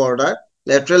ল্যাটারাল বর্ডার,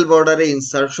 ল্যাটারাল বর্ডারে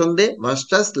ইনসারশন দে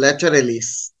ভাস্টাস ল্যাটারালিস।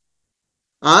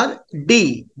 আর ডি,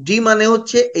 ডি মানে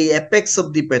হচ্ছে এই অ্যাপেক্স অফ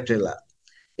দি পেটেলা,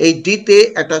 এই ডি তে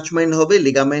অ্যাটাচমেন্ট হবে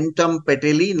লিগামেন্টাম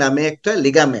পেটেলি নামে একটা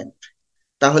লিগামেন্ট।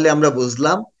 তাহলে আমরা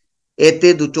বুঝলাম এতে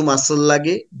দুটো মাসল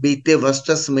লাগে, বি তে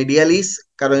ভাস্টাস মিডিয়ালিস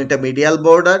কারণ এটা medial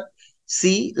border,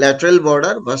 C lateral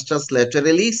border ভাস্টাস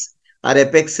ল্যাটারালিস, আর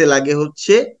অ্যাপেক্সে লাগে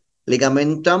হচ্ছে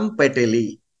লিগামেন্টাম পেটেলি।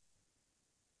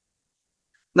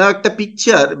 নাও একটা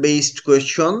picture based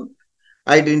question,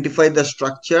 identify the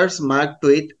structures marked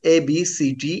with A B C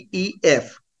D E F.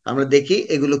 আমরা দেখি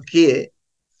এগুলো কি।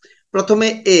 প্রথমে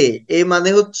এ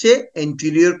মানে হচ্ছে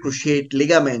এন্টেরিয়র ক্রুশিয়েট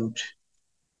লিগামেন্ট।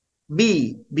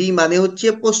 বি মানে হচ্ছে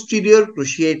পোস্টেরিয়র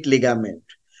ক্রুশিয়েট লিগামেন্ট।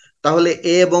 তাহলে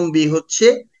এ এবং বি হচ্ছে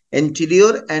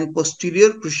anterior and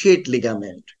posterior cruciate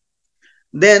ligament.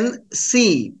 Then C,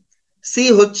 C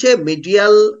হচ্ছে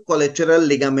medial collateral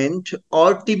ligament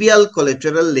or tibial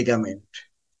collateral ligament.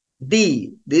 D,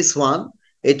 this one,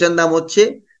 এটার নাম হচ্ছে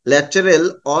lateral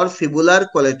or fibular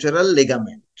collateral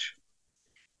ligament.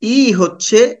 ই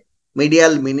হচ্ছে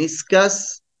মিডিয়াল মিনিসকাস,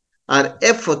 আর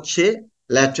এফ হচ্ছে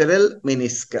ল্যাটারাল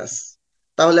মিনিসকাস।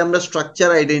 তাহলে আমরা স্ট্রাকচার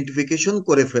আইডেন্টিফিকেশন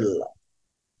করে ফেললাম।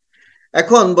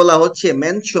 এখন বলা হচ্ছে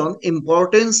mention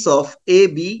importance of A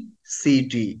B C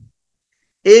D.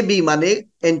 A B মানে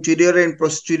anterior and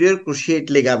posterior cruciate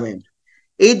ligament.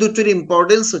 এই দুটোর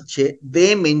ইম্পর্টেন্স হচ্ছে দে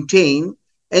maintain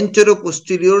antero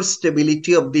posterior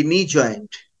stability of the নি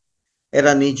জয়েন্ট।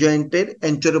 এরা নি জয়েন্টের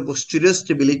এন্টেরো পোস্টেরিয়র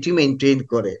স্টেবিলিটি মেনটেইন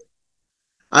করে।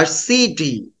 আর সি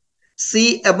ডি, সি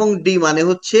এবং ডি মানে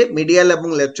হচ্ছে মিডিয়াল এবং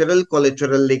ল্যাটারাল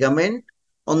কোলাটেরাল লিগামেন্ট,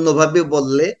 অন্যভাবে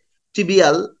বললে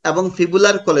টিবিয়াল এবং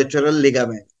fibular collateral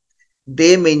ligament. They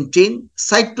maintain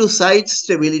side two side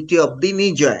stability of the নি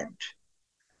জয়েন্ট।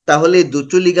 তাহলে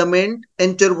দুটো লিগামেন্ট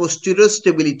এন্টারপোস্টেরিয়র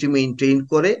স্টেবিলিটি মেনটেইন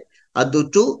করে আর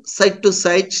দুটো side two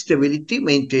side stability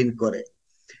maintain করে।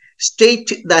 State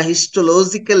the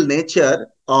histological nature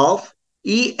of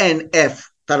E and F,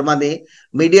 তার মানে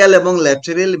মিডিয়াল এবং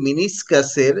ল্যাটারাল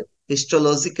মিনিসকাসের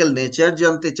হিস্টোলজিক্যাল নেচার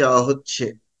জানতে চাওয়া হচ্ছে।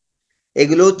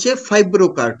 এগুলো হচ্ছে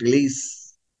ফাইব্রোকার্টিলিজ।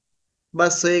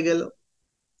 বাস হয়ে গেল।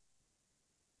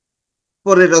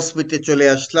 পরের অসপিতে চলে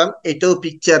আসলাম, এটাও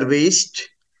picture based.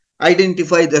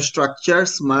 Identify the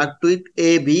structures marked with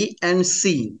A B and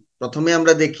C. প্রথমে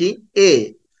আমরা দেখি এ।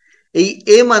 এই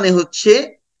এ মানে হচ্ছে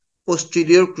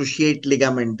posterior cruciate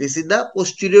ligament, this is the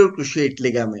posterior cruciate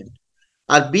ligament.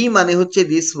 R B মানে হচ্ছে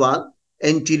this one,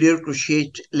 anterior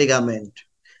cruciate ligament.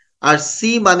 R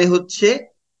C মানে হচ্ছে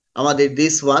আমাদের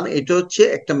this one, এটা হচ্ছে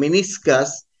একটা মেনিসকাস।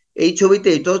 এই ছবিতে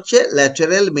এটা হচ্ছে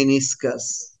ল্যাটারাল মেনিসকাস,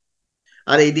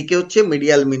 আর এইদিকে হচ্ছে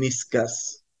মিডিয়াল মেনিসকাস।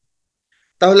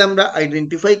 তাহলে আমরা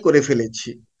আইডেন্টিফাই করে ফেলেছি।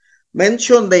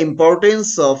 Mention the importance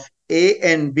of A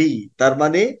and B, তার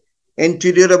মানে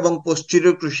এন্টেরিয়র এবং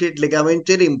পোস্টেরিয়র ক্রুশিয়েট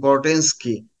লিগামেন্টের ইম্পর্টেন্স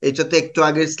কি, এটাতে একটু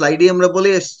আগের স্লাইডে আমরা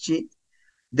বলে এসেছি।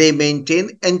 দে maintain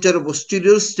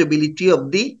antero-posterior stability of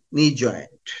the নি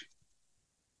joint.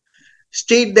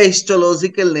 State the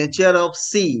histological nature of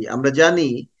C. আমরা জানি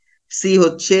সি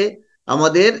হচ্ছে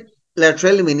আমাদের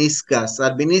ল্যাটারাল মিনিসকাস,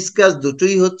 আর মিনিসকাস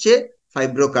দুটোই হচ্ছে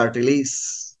ফাইব্রোকার্টিলিজ।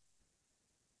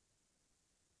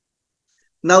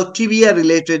 নাও টিবিয়া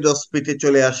রিলেটেড অসপিতে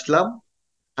চলে আসলাম।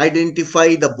 Identify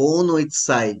the bone with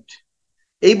side.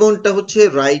 এই বোনটা হচ্ছে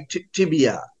রাইট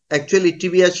টিবিয়া। অ্যাকচুয়ালি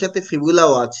টিবিয়ার সাথে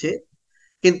ফিবুলাও আছে,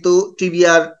 কিন্তু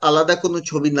টিবিয়ার আলাদা কোনো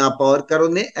ছবি না পাওয়ার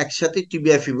কারণে একসাথে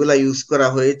টিবিয়া ফিবুলা ইউজ করা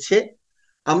হয়েছে।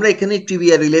 আমরা এখানে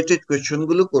টিবিয়া রিলেটেড কোয়েশ্চন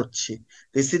গুলো করছি।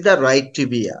 This is the right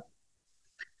tibia.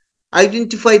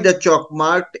 Identify the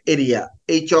চকমার্কড area.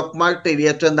 এই চকমার্কড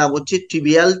এরিয়াটার নাম হচ্ছে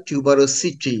টিবিয়াল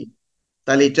টিউবারোসিটি।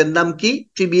 তাহলে এটার নাম কি?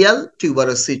 Tibial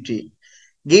tuberosity.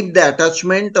 Give the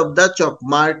attachment of the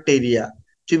chalk-marked area.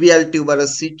 Tibial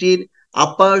tuberosity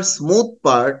upper smooth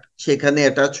part, সেখানে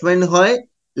attachment হয়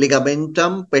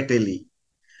ligamentum patelli.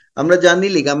 আমরা জানি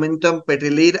ligamentum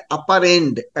patelli upper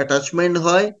end attachment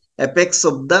হয় apex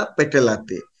of the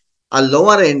patellate, R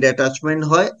lower end attachment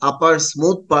হয় upper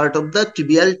smooth part of the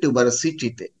tibial tuberosity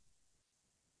তে।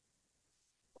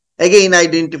 Again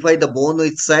identify the bone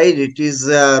with side. It is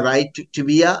right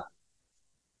tibia.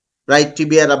 Right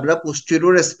টিবিয়ার আমরা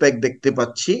posterior aspect দেখতে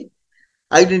পাচ্ছি।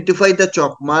 Identify the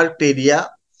চকমার্কড area.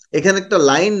 এখানে একটা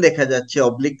line দেখা যাচ্ছে,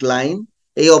 oblique line.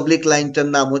 এই অবলিক লাইনটার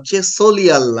নাম হচ্ছে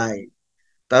সোলিয়াল লাইন।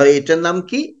 তাহলে এটার নাম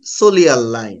কি? সোলিয়াল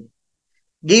line.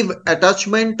 Give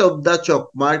attachment of the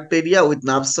চকমার্কড area with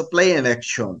nerve supply and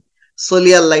action.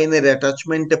 সোলিয়াল লাইনের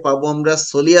অ্যাটাচমেন্টে পাবো আমরা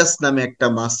সোলিয়াস নামে একটা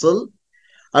মাসল,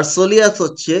 আর সোলিয়াস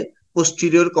হচ্ছে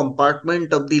posterior compartment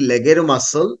of the লেগের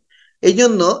muscle. এই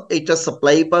জন্য এটা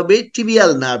সাপ্লাই পাবে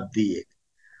টিবিয়াল নার্ভ দিয়ে।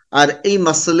 আর এই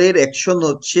মাসলের অ্যাকশন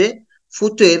হচ্ছে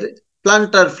ফুটের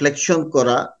প্লান্টার ফ্লেকশন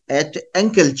করা অ্যাট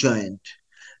অ্যাঙ্কেল জয়েন্ট।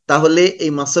 তাহলে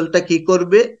এই মাসলটা কি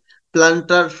করবে?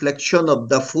 Planter flexion of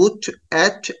the foot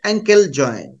at ankle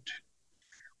joint.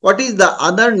 What is the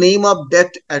other name of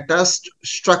that attached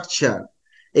structure?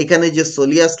 এখানে যে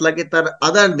সোলিয়াস লাগে তার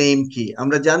আদার নেম কি?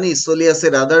 আমরা জানি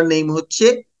সোলিয়াসের আদার নেম হচ্ছে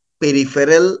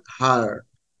পেরিফেরাল হার্ট।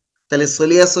 তাহলে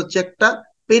সোলিয়াস হচ্ছে একটা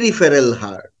পেরিফেরাল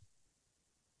হাড়।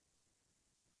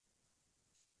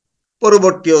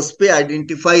 পরবর্তী ওসপি,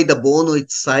 identify the bone with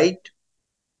side.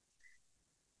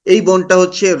 এই বোনটা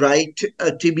হচ্ছে রাইট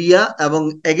টিবিয়া এবং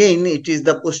again it is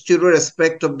the posterior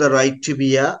aspect of the right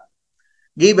tibia.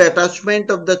 Give attachment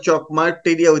of the chalk marked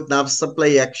area with nerve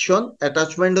supply action.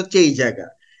 Attachment হচ্ছে এই জায়গা,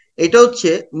 এটা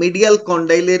হচ্ছে মিডিয়াল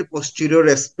কন্ডাইলের posterior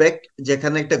aspect,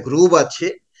 যেখানে একটা গ্রুভ আছে।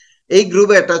 এই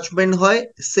গ্রুভে অ্যাটাচমেন্ট হয়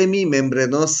সেমি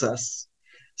মেমব্রেনোসাস।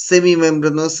 সেমি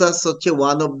মেমব্রেনোসাস হচ্ছে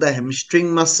one of the hamstring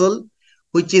muscle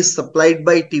which is supplied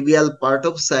by tibial part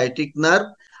of sciatic nerve।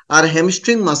 R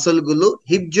hamstring muscle গুলো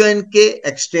হিপ জয়েন্ট কে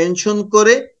এক্সটেনশন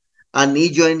করে আর নি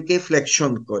জয়েন্ট কে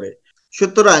ফ্লেকশন করে।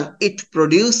 সুতরাং ইট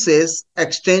produces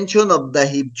extension of the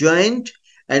hip joint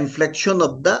and flexion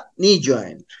of the নি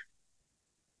joint.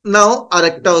 নাও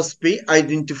আরেকটা ওসপি,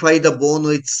 identify the bone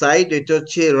with side. এটা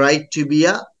হচ্ছে right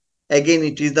tibia. Again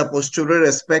it is the posterior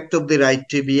aspect of the right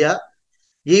tibia.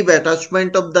 Give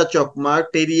attachment of the chalk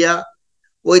marked area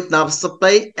with nerve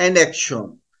supply and action.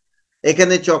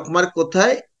 এখানে চকমার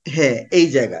কোথায়? হ্যাঁ, এই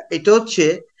জায়গা। এটা হচ্ছে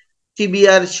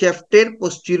টিবিয়ার শেফটের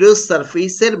পোস্টেরিয়র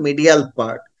সারফেসের মিডিয়াল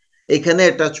পার্ট। এখানে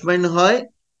অ্যাটাচমেন্ট হয়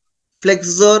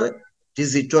flexor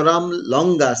digitorum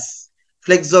longus.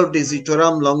 Flexor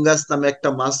digitorum longus নামে একটা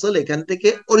মাসল এখান থেকে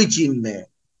অরিজিন নেয়।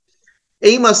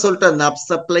 এই মাসলটা nerve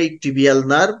supply tibial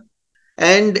nerve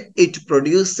and it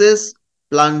produces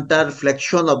plantar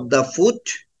flexion of the foot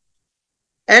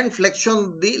and flexion of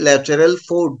the lateral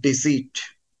foot digit।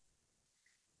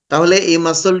 তাহলে এই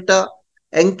মাসলটা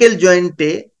অ্যাঙ্কেল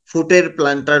জয়েন্টে ফুটের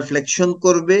প্লান্টার ফ্লেকশন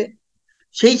করবে,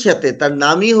 সেই সাথে তার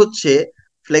নামই হচ্ছে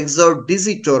ফ্লেক্সর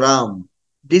ডিজিটোরাম।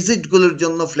 ডিজিট গুলোর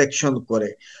জন্য ফ্লেকশন করে,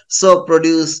 so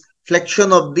produce flexion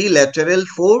of the lateral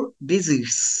four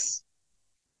digits.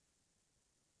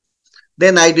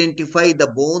 Then identify the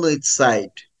bone with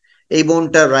side. এই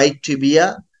বোনটা right tibia.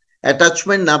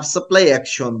 Attachment nerve supply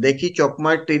action. দেখি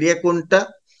চকমার্ক এরিয়া কোনটা?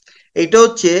 এটা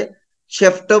হচ্ছে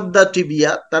শেফট অফ দ্য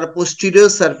টিবিয়া, তার পোস্টেরিয়র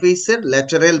সারফেসের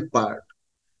ল্যাটারাল পার্ট।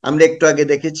 আমরা একটু আগে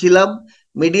দেখেছিলাম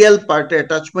মিডিয়াল পার্টে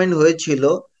অ্যাটাচমেন্ট হয়েছিল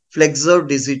ফ্লেক্সর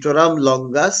ডিজিটোরাম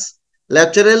লঙ্গাস,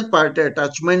 ল্যাটারাল পার্টে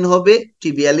অ্যাটাচমেন্ট হবে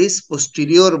টিবিয়ালিস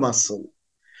পোস্টেরিয়র মাসল।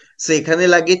 সো এখানে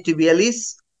লাগে টিবিয়ালিস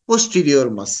posterior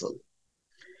muscle.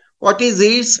 What is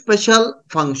its special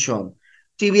function?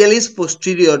 Tibialis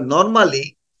posterior normally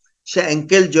say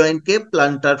ankle জয়েন্টকে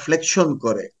planter flexion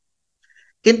করে,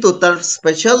 কিন্তু তার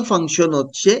স্পেশাল ফাংশন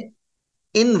হচ্ছে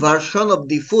ইনভার্সন অফ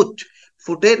দি ফুট,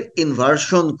 ফুটের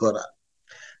ইনভার্সন করা।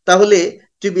 তাহলে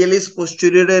টিবিয়ালিস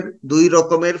পোস্টেরিয়রের দুই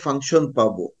রকমের ফাংশন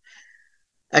পাবো।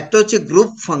 একটা হচ্ছে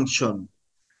group function,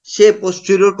 say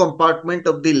posterior compartment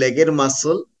of the লেগের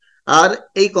muscle, আর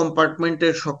এই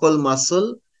কম্পার্টমেন্টের সকল মাসল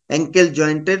অ্যাঙ্কেল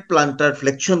জয়েন্টের প্লান্টার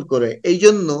ফ্লেকশন করে, এই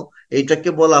জন্য এইটাকে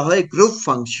বলা হয় গ্রুপ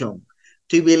ফাংশন।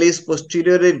 টিবিয়ালিস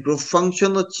পোস্টেরিয়রের গ্রুপ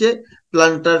ফাংশন হচ্ছে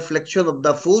planter flexion of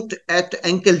the foot at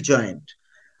ankle joint,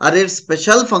 আর এর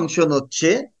স্পেশাল ফাংশন হচ্ছে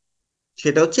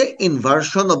সেটা হচ্ছে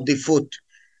ইনভার্সন অফ দি ফুট।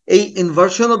 এই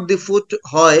ইনভার্সন অফ দি ফুট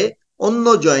হয় অন্য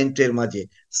জয়েন্টের মাঝে,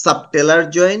 সাবটেলার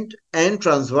জয়েন্ট এন্ড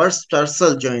ট্রান্সভার্স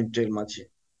টার্সাল জয়েন্টের মাঝে,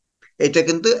 এটা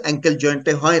কিন্তু অ্যাঙ্কেল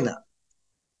জয়েন্টে হয় না।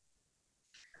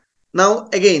 নাও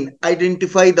again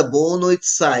identify the bone with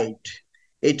side.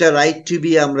 এটা রাইট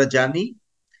টিবিয়া আমরা জানি।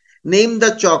 Name the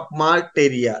Chak mark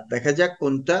area, দেখা যাক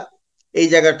কোনটা। এই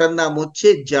জায়গাটার নাম হচ্ছে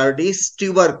জার্ডিস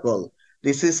tubercle.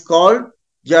 This is called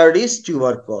জার্ডিস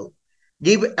tubercle.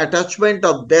 Give attachment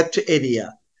of that area.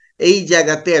 এই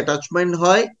জায়গাতে অ্যাটাচমেন্ট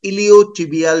হয়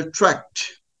ইলিওটিবিয়াল ট্র্যাক্ট।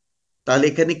 তাহলে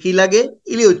এখানে কি লাগে?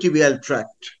 Iliotibial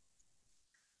tract.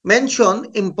 Mention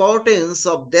importance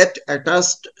of that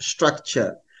attached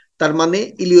structure. তার মানে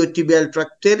ইলিওটিবিয়াল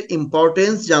ট্র্যাক্টের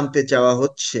ইম্পর্টেন্স জানতে চাওয়া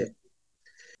হচ্ছে।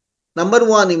 নাম্বার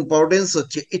ওয়ান ইম্পর্টেন্স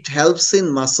হচ্ছে it helps in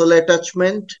muscle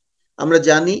attachment. আমরা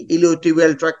জানি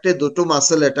ইলিওটিবিয়াল ট্র্যাক্টে দুটো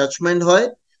মাসল অ্যাটাচমেন্ট হয়,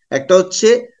 একটা হচ্ছে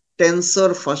টেনসর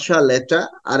ফাসা লেটা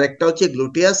আর একটা হচ্ছে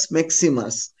গ্লুটিয়াস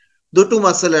ম্যাক্সিমাস। দুটো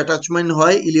মাসল অ্যাটাচমেন্ট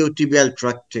হয় iliotibial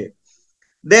ট্র্যাক্টে।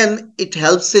 Then it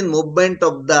helps in movement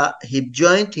of the hip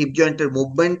joint, heap জয়েন্টের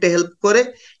মুভমেন্টে হেল্প করে।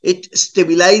 ইট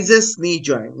স্টেবিলাইজেস নি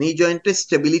জয়েন্ট, নি জয়েন্টের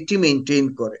স্টেবিলিটি মেনটেন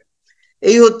করে।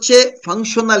 এই হচ্ছে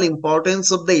functional importance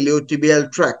of the iliotibial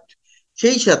tract.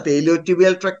 সেই সাথে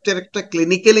ইলিওটিবিয়াল ট্র্যাক্টের একটা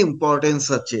ক্লিনিক্যাল ইম্পর্টেন্স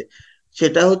আছে,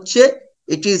 সেটা হচ্ছে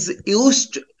it is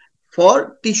used for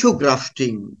tissue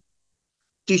grafting.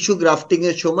 Tissue grafting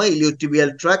এর সময় ইলিওটিবিয়াল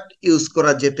ট্র্যাক্ট ইউজ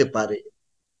করা যেতে পারে।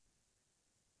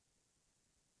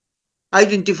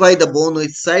 Identify the bone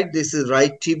which side. This is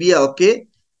right tibia. Okay.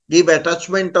 Give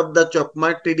attachment of the chalk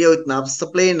marked area with nerve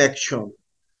supply and action.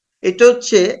 এটা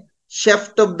হচ্ছে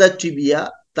shaft of the tibia,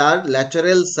 তার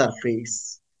lateral surface.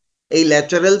 এই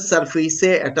lateral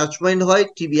সারফেসে attachment হয়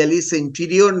টিবিয়ালিস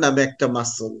anterior নামে একটা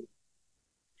muscle.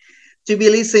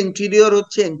 টিবিয়ালিস anterior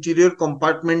হচ্ছে anterior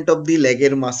compartment of the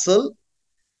লেগের muscle.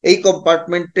 এই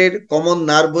কম্পার্টমেন্টের কমন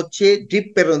নার্ভ হচ্ছে deep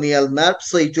peroneal nerve,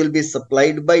 so it will be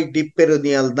supplied by deep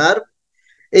peroneal nerve.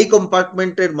 এই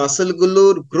কম্পার্টমেন্টের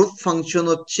মাসলগুলোর গ্রুপ ফাংশন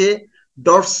হচ্ছে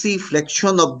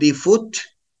ডরসিফ্লেকশন of the foot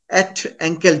at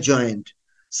ankle joint,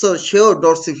 so সেও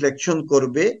ডরসিফ্লেকশন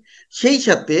করবে। সেই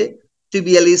সাথে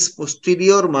টিবিয়ালিস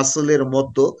পোস্টেরিয়র মাসলের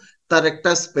মতো তার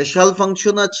একটা স্পেশাল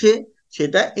ফাংশন আছে,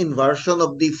 সেটা ইনভার্সন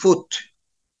অফ দি ফুট।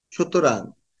 সুতরাং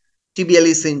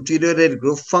টিবিয়ালিস ইন্টেরিয়রের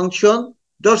গ্রুপ ফাংশন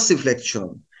ডরসিফ্লেকশন,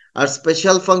 আর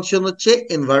স্পেশাল ফাংশন হচ্ছে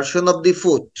inversion of the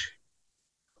foot.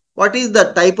 What is the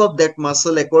type of that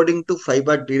muscle according to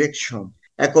fiber direction?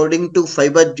 According to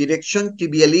fiber direction,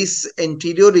 tibialis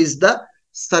anterior is the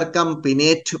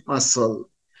circumpinate muscle,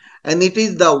 and it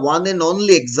is the one and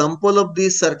only example of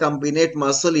this circumpinate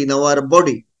muscle in our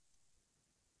body.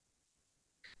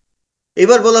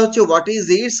 এবার বলা হচ্ছে what is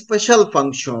its special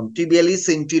function? Tibialis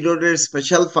anterior এর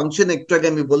special function একটু আগে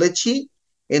আমি বলেছি,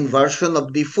 inversion of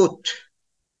the foot.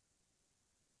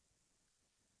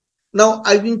 Now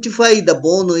identify the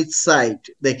bone with side.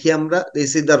 দেখি আমরা,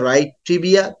 this is the right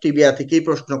tibia. Tibia থেকেই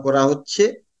প্রশ্ন করা হচ্ছে।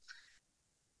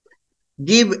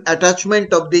 Give attachment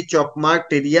of the chalk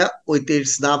marked area with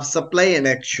its nerve supply and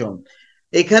action.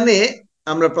 এখানে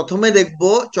আমরা প্রথমে দেখব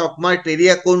chalk marked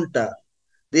area কোনটা।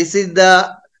 This is the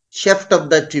shaft of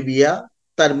the tibia,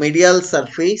 তার medial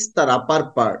surface, তার upper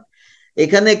part.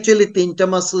 এখানে অ্যাকচুয়ালি তিনটা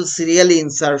মাসল সিরিয়ালি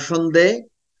ইনসারশন দেয়,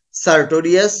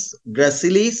 sartorius,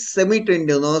 gracilis,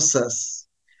 semitendinosus.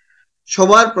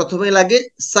 সবার প্রথমে লাগে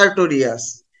সার্টোরিয়াস।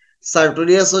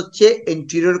 সার্টোরিয়াস হচ্ছে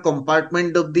anterior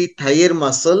compartment of the থাইয়ের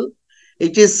muscle.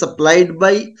 It is supplied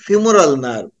by femoral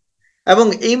nerve, এবং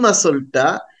এই মাসলটা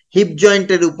হিপ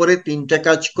জয়েন্টের উপরে তিনটা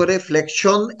কাজ করে,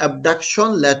 ফ্লেকশন, অ্যাবডাকশন,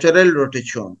 ল্যাটারাল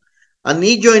রোটেশন, আর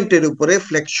নি জয়েন্টের উপরে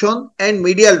ফ্লেকশন অ্যান্ড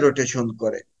মিডিয়াল রোটেশন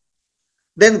করে।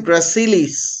 দেন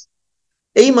গ্রাসিলিস,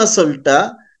 এই মাসলটা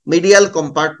medial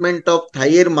compartment of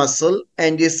থাইয়ের muscle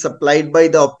and is supplied by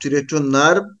the অবটুরেটর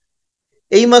nerve.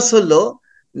 এই muscle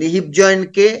heap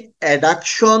জয়েন্টকে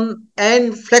addiction and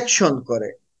flexion করে।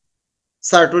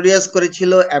 সার্টোরিয়াস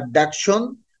করেছিল অ্যাবডাকশন,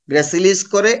 গ্রাসিলিস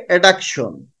করে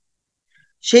অ্যাডাকশন,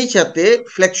 সেই সাথে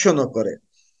ফ্লেকশনও করে।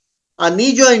 আর নি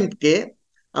জয়েন্টকে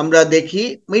আমরা দেখি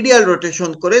মিডিয়াল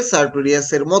রোটেশন করে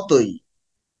সার্টোরিয়াসের মতোই।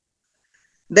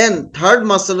 দেন থার্ড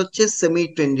মাসল হচ্ছে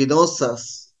semitendinosus.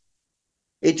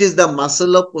 It is the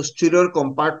muscle of posterior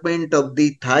compartment of the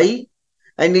Thai,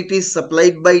 and it is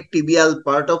supplied by tibial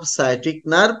part of sciatic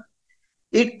nerve.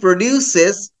 It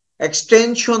produces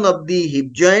extension of the hip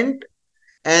joint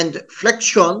and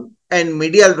flexion and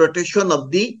medial rotation of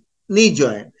the knee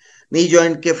joint. Knee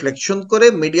joint ke flexion kore,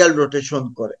 medial rotation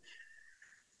kore.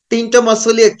 তিনটা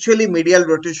মাসলই actually medial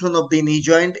rotation of the নি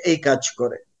joint এই কাজ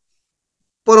করে।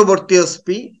 পরবর্তী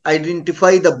ওসপি,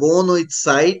 identify the bone with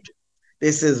side.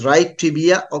 This is right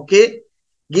tibia. Okay,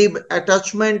 give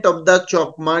attachment of the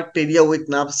chalk marked area with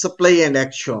nerve supply and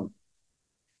action.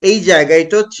 এই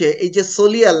জায়গাটা হচ্ছে এই যে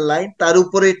সোলিয়ার লাইন, তার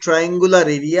উপরে ট্রায়াঙ্গুলার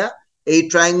এরিয়া, এই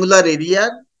ট্রায়াঙ্গুলার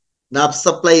এরিয়ার নার্ভ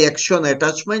সাপ্লাই অ্যাকশন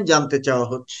অ্যাটাচমেন্ট জানতে চাওয়া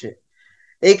হচ্ছে।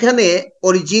 এখানে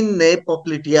অরিজিন নেই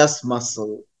পপলিটিয়াস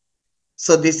muscle,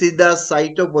 so this is the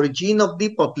site of origin of the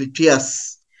পপলিটিয়াস।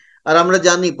 আর আমরা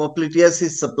জানি পপলিটিয়াস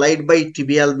is supplied by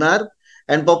tibial nerve,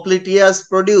 and popliteus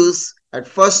produce at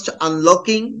first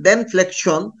unlocking, then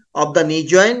flexion of the knee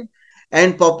joint, and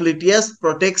popliteus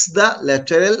protects the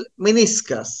lateral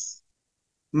meniscus.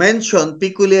 Mention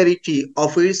peculiarity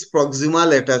of its proximal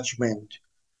attachment.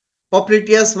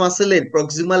 Popliteus muscle এর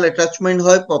proximal attachment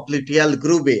হয় popliteal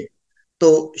groove এ। তো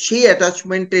সেই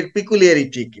অ্যাটাচমেন্টের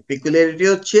peculiarity কি? Peculiarity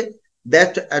হচ্ছে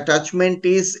that attachment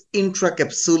is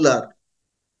intracapsular.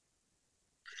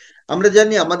 আমরা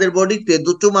জানি আমাদের বডিতে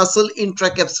দুটো মাসল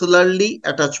ইন্ট্রাক্যাপসুলারলি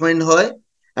অ্যাটাচমেন্ট হয়,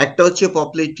 একটা হচ্ছে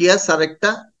পপলিটিয়াস আর একটা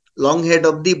long head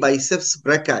of the biceps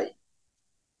ব্রেকাই।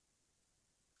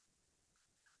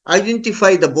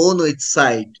 Identify the bone with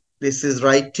side. This is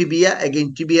right tibia, again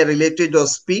tibia related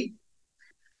ওসপি।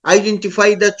 Identify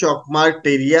the Chak marked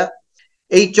area.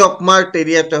 এই চক মার্কড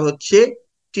এরিয়াটা হচ্ছে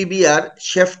টিবিয়ার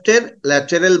শেফটের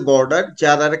ল্যাটারাল বর্ডার,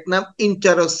 যার আরেক নাম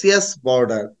ইন্টারোসিয়াস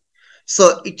border. So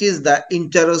it is the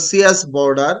interosseous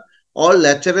border or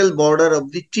lateral border of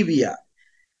the tibia.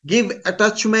 Give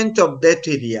attachment of that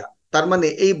area. তার মানে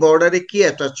এই বর্ডারে কি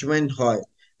অ্যাটাচমেন্ট হয়?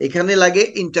 এখানে লাগে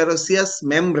interosseous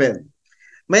membrane.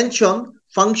 Mention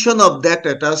function of that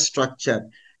attached structure.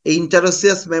 এই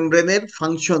interosseous membrane এর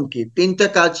ফাংশন কি? তিনটা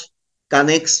কাজ: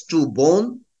 connects to bone,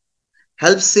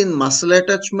 helps in muscle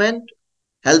attachment,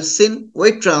 helps in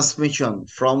weight transmission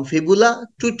from fibula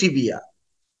two tibia.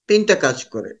 তিনটা কাজ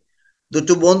করে,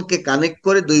 দুটো বোনকে কানেক্ট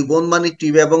করে, দুই বোন মানে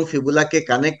টিবিয়া এবং ফিবুলাকে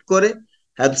কানেক্ট করে,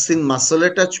 helps in muscle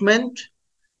attachment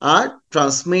R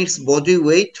ট্রান্সমিটস body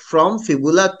weight from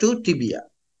fibula two tibia.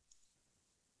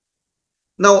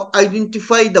 Now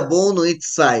identify the bone with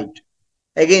side.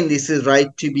 Again, this is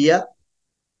right tibia.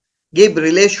 Give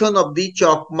relation of the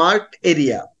chalk marked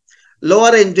area.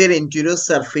 Lower end এর anterior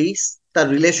surface তার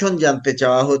relation জানতে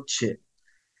চাওয়া হচ্ছে।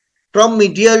 From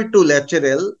medial to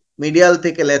lateral, medial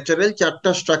থেকে lateral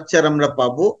চারটা structure আমরা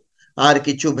পাবো আর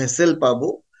কিছু ভেসেল পাবো।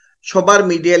 সবার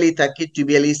মিডিয়ালি থাকে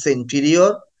tibialis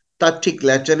anterior, তার ঠিক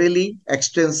ল্যাটারালি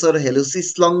extensor hallucis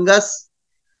longus,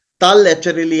 তার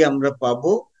ল্যাটারালি আমরা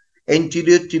পাবো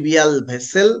anterior tibial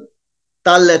vessel,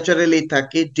 তার ল্যাটারালি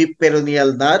থাকে ডিপ পেরোনিয়াল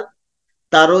নার্ভ,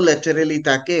 তারও ল্যাটারালি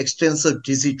থাকে এক্সটেন্সর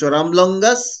ডিজিটোরাম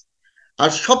লঙ্গাস,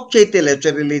 আর সবচেয়ে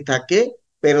ল্যাটারালি থাকে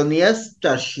পেরোনিয়াস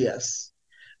টার্সিয়াস।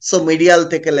 সো মিডিয়াল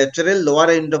থেকে lateral lower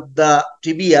end of the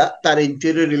tibia তার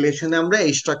ইন্টেরিয়র রিলেশনে আমরা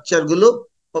এই স্ট্রাকচার গুলো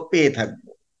পেয়ে থাকবো।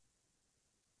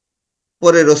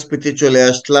 পরের অস্পিতে চলে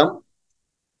আসলাম।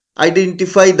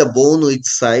 Identify the bone with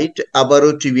side,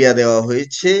 আবারও টিবিয়া দেওয়া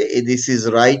হয়েছে। This is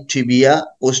right tibia,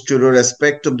 posterior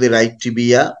aspect of the right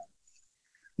tibia.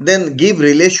 Then give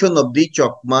relation of the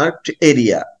চকমার্কড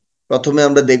area. প্রথমে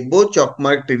আমরা দেখব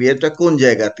চকমার্কড এরিয়াটা কোন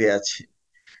জায়গাতে আছে।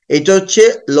 এটা হচ্ছে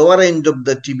lower end of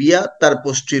the tibia, তার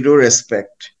পোস্টেরিয়র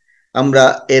অ্যাসপেক্ট। আমরা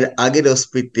এর আগের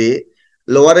অস্পিতে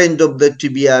lower end of the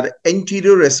টিবিয়ার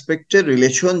anterior অ্যাসপেক্টের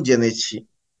relation জেনেছি।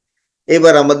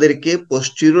 এবার আমাদেরকে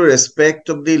posterior aspect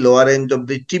of the lower end of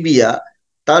the tibia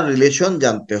তার রিলেশন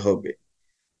জানতে হবে।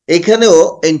 এখানেও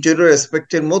এন্টেরিয়র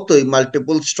অ্যাসপেক্টের মতোই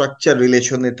মাল্টিপল স্ট্রাকচার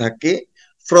রিলেশনে থাকে।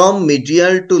 From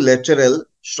medial two lateral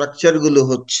structure গুলো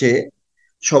হচ্ছে,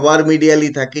 সবার মিডিয়ালি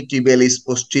থাকে টিবিয়ালিস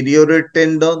পোস্টেরিয়রের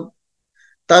টেন্ডন,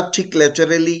 তার ঠিক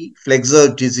ল্যাটারালি ফ্লেক্সর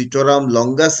ডিজিটোরাম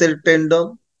লঙ্গাসের টেন্ডন,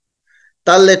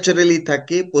 তার ল্যাটারালি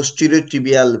থাকে পোস্টেরিয়র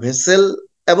টিবিয়াল ভেসেল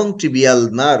এবং টিবিয়াল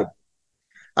নার্ভ,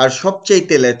 আর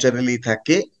সবচাইতে ল্যাটারালি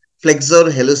থাকে flexor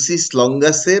হেলোসিস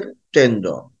লঙ্গাসের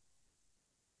tendon.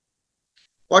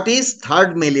 What is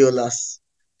third মেলিওলাস?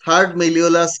 Third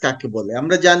মেলিওলাস কাকে বলে?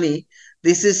 আমরা জানি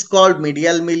this is called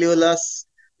medial মেলিওলাস,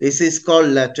 this is called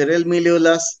lateral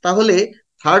মেলিওলাস। তাহলে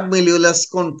থার্ড মেলিওলাস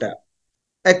কোনটা?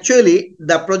 Actually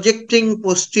the projecting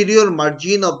posterior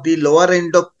margin of the lower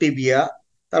end of tibia,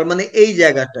 তার মানে এই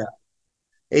জায়গাটা,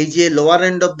 এই যে lower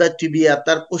end of the tibia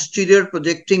তার পোস্টেরিয়র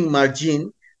প্রজেক্টিং মার্জিন,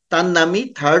 তার নামই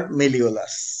third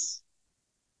মেলিওলাস।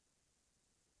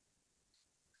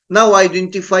 Now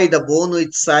identify the bone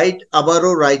with side,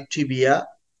 আবারও right tibia.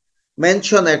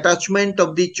 Mention attachment of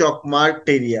the chalk marked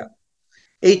area.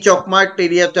 এই chalk marked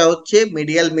এরিয়াটা হচ্ছে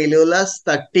মিডিয়াল মেলিওলাস,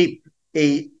 তার টিপ,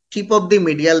 এই tip of the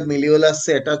medial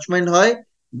মেলিওলাসে attachment হয়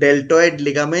ডেলটয়েড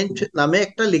লিগামেন্ট নামে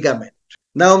একটা লিগামেন্ট।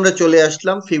 নাও আমরা চলে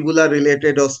আসলাম fibula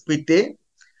related অস্পিতে।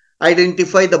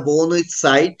 Identify the bone with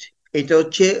side, এটা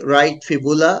হচ্ছে right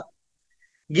fibula.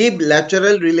 Give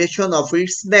lateral relation of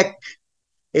its নেক,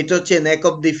 এটা হচ্ছে নেক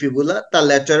অফ দি ফিবুলা, তার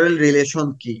ল্যাটারাল রিলেশন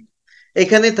কি?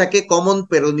 এখানে থাকে common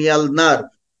peroneal nerve.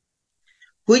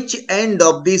 Which end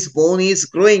of this বোন ইজ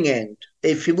গ্রোয়িং এন্ড?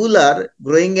 এই ফিবুলার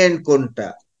গ্রোয়িং এন্ড কোনটা?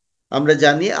 আমরা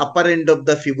জানি আপার end of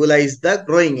the fibula is the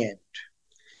growing and.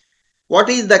 What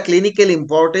is the clinical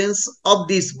importance of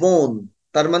this বোন?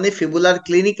 তার মানে ফিবুলার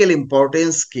ক্লিনিক্যাল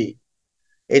ইম্পর্টেন্স কি?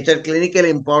 এটার ক্লিনিক্যাল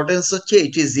ইম্পর্টেন্স হচ্ছে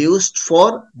ইট ইজ ইউজড ফর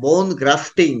বোন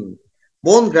গ্রাফটিং,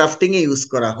 বোন গ্রাফটিং এ ইউজ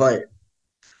করা হয়।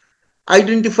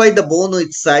 Identify the bone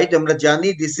with side, আমরা জানি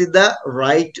this is the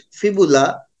right fibula.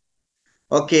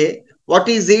 Okay, what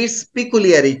is it's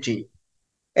পিকুলিয়ারিটি?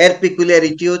 এর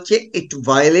পিকুলিয়ারিটি হচ্ছে ইট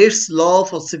ভায়োলেটস ল অফ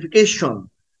অসিফিকেশন,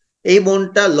 এই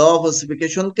বোনটা ল অফ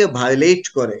অসিফিকেশনকে ভায়োলেট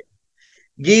করে।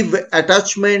 Give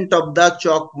attachment of the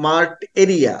Chak marked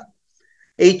area,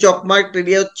 এই চক মার্কড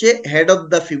এরিয়া হচ্ছে হেড অফ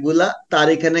দ্য ফিবুলা, তার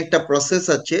এখানে একটা প্রসেস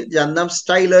আছে যার নাম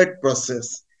styloid process.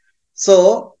 So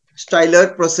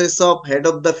styloid process of head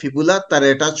of the fibula, তার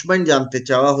অ্যাটাচমেন্ট জানতে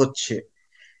চাওয়া হচ্ছে।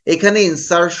 এখানে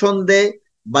ইনসারশন দেয়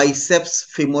biceps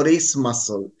femoris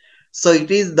muscle, so it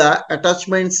is the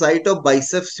attachment site of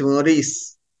biceps femoris.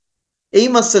 এই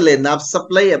মাসলে নার্ভ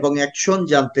সাপ্লাই এবং অ্যাকশন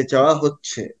জানতে চাওয়া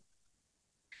হচ্ছে।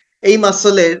 এই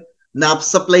মাসলের নার্ভ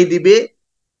সাপ্লাই দিবে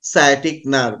সায়াটিক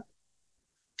নার্ভ।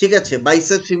 ঠিক আছে,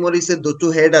 বাইসেপস ফিমোরিসের দুটো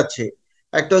হেড আছে,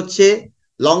 একটা হচ্ছে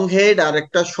লং হেড আর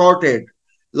একটা short head.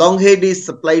 Long head is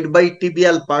supplied by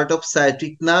tibial part of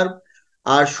sciatic nerve,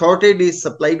 R short head is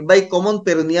supplied by common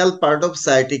peroneal part of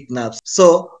sciatic nerve. So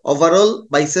overall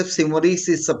biceps femoris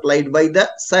is supplied by the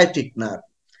sciatic nerve,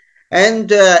 and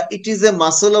it is a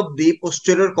muscle of the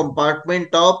posterior compartment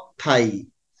of thigh.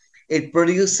 It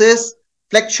produces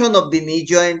flexion of the knee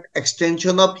joint,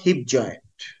 extension of hip joint.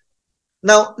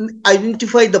 Now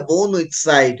identify the bone with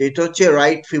side. এটা হচ্ছে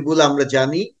right fibula আমরা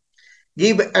জানি.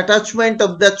 Give attachment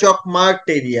of the chalk marked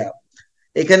area.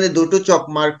 এখানে দুটো চক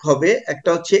mark হবে, একটা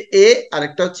হচ্ছে এ আর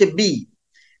একটা হচ্ছে বি।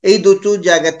 এই দুটো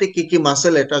জায়গাতে কি কি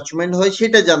মাসেল অ্যাটাচমেন্ট হয়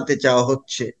সেটা জানতে চাওয়া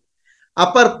হচ্ছে।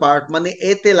 আপার পার্ট মানে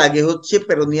এ তে লাগে হচ্ছে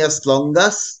পেরোনিয়াস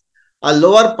লঙ্গাস আর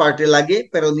লোয়ার পার্টে লাগে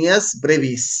পেরোনিয়াস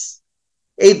ব্রেভিস।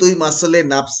 এই দুই মাসেলের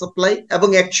নার্ভ সাপ্লাই এবং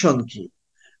অ্যাকশন কি?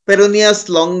 পেরোনিয়াস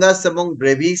লঙ্গাস এবং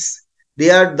Brevis,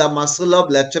 they are the muscle of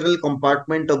lateral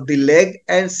compartment of the leg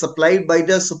and supplied by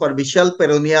the superficial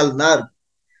peroneal nerve.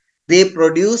 They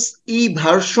produce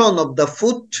eversion of the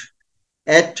foot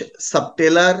at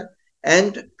subtalar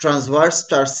and transverse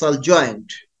tarsal joint.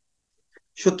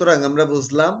 সুতরাং আমরা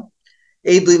বুঝলাম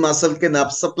এই দুই মাসলকে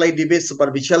nerve supply দিবে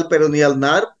superficial peroneal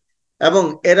nerve এবং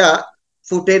এরা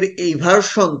ফুটের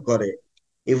ইভার্সন করে।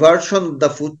 ইভার্সন অফ দ্য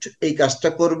ফুট এই কাজটা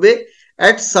করবে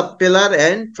at subtalar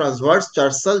and transverse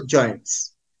tarsal joints.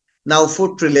 Now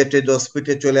foot related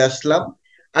OSPE চলে আসলাম।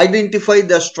 Identify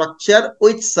the structure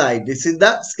which side. This is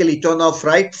the skeleton of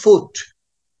right foot.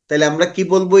 তাহলে আমরা কি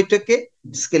বলবো এটাকে?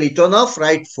 Skeleton of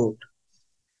right foot.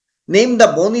 Name the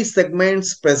bony segments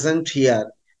present here.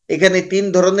 এখানে তিন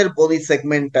ধরনের bony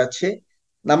segment আছে।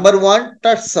 Number 1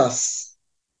 tarsus,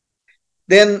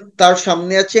 then তার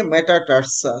সামনে আছে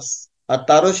metatarsus আর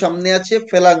তারও সামনে আছে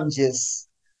phalanges.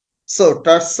 So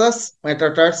tarsus,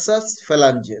 metatarsus,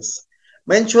 phalanges.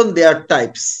 Mention their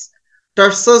types.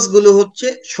 Tarsus গুলো হচ্ছে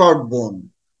short bone,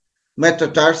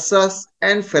 metatarsus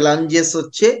and phalanges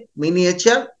হচ্ছে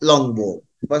miniature long bone.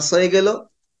 বাস হয়ে গেল।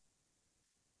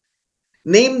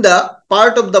 Name the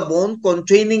part of the bone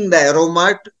containing the arrow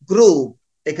marked groove.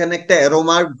 এখানে একটা arrow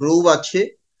marked groove আছে,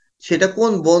 সেটা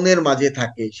কোন বোনের মাঝে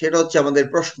থাকে সেটা হচ্ছে আমাদের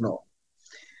প্রশ্ন।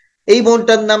 এই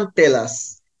বোনটার নাম টেলাস।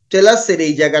 টেলাসের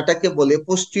এই জায়গাটাকে বলে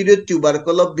posterior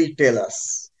tubercle of the talus।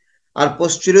 R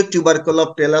posterior tubercle of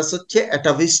talus হচ্ছে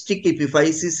atavistic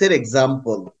epiphysis এর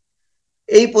এক্সাম্পল।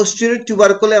 এই posterior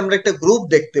tubercle আমরা একটা গ্রুপ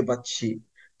দেখতে পাচ্ছি,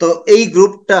 তো এই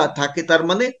গ্রুপটা থাকে তার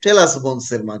মানে টেলাস বোনস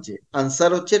এর মাঝে।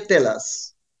 আনসার হচ্ছে tell us.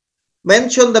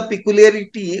 Mention the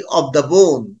পিকুলিয়ারিটি of the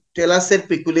bone. টেলাসের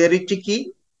পিকুলিয়ারিটি কি?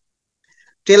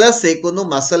 টেলাসে কোনো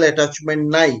মাসল অ্যাটাচমেন্ট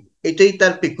নাই, এটাই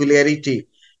তার পিকুলিয়ারিটি।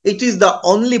 It is the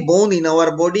only bone in our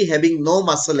body having no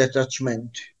muscle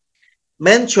attachment.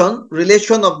 Mention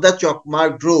relation of the chalk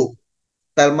mark groove.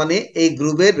 তার মানে এই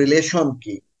গ্রুভের রিলেশন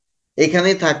কি?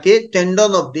 এখানে থাকে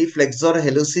tendon of the flexor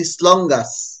হেলুসিস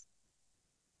longus.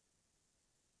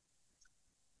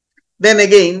 Then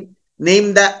again name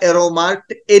the arrow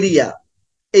marked area.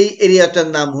 এই এরিয়াটার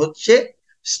নাম হচ্ছে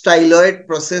styloid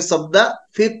process of the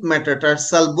fifth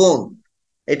metatarsal বোন।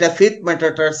 এটা fifth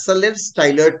মেটাটার্সালের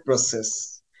styloid process.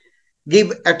 Give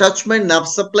attachment nerve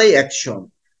supply action.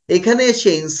 এখানে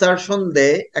এসে ইনসারশন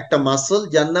দেয় একটা মাসল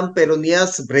যার নাম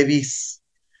পেরোনিয়াস ব্রেভিস।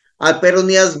 আর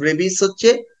পেরোনিয়াস ব্রেভিস হচ্ছে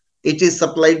it is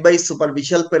supplied by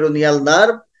superficial peroneal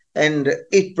nerve and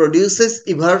it produces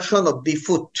eversion of the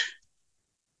foot.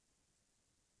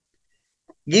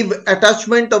 Give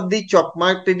attachment of the chalk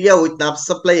marked area with nerve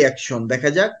supply action. দেখা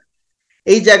যাক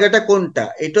এই জায়গাটা কোনটা।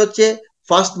 এটা হচ্ছে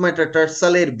ফার্স্ট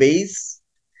মেটাটার্সালের বেস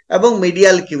এবং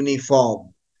মিডিয়াল কিউনিফর্ম।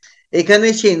 এখানে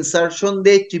সে ইনসারশন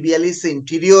দেয় টিবিয়ালিস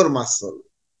interior muscle.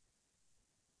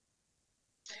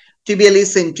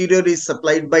 Tibialis anterior is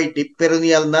supplied by deep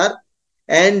peroneal nerve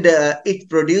and it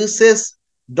produces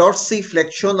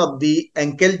dorsiflexion of the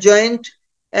ankle joint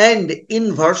and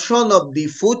inversion of the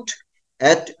foot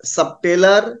at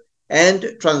subtalar and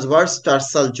transverse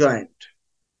tarsal joint.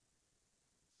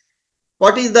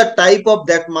 What is the type of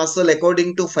that muscle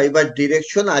according to fiber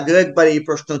direction? আগেও একবার এই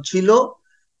প্রশ্ন ছিল।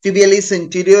 Tibialis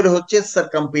anterior হচ্ছে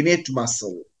circumpinnate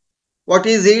muscle. What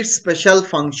is its special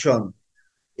function?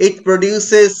 It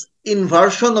produces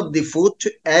inversion of the foot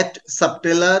at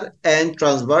subtalar and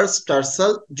transverse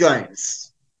tarsal joints.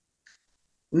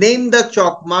 Name the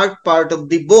chalk mark part of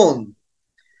the bone.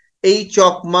 এই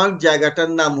chalk mark জায়গাটার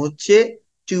নাম হচ্ছে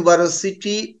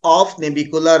tuberosity of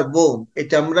navicular bone.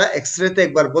 এটা আমরা এক্সরেতে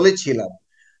একবার বলেছিলাম।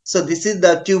 So this is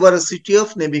the tuberosity of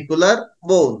navicular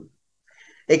bone.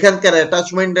 এখানকার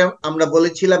attachment আমরা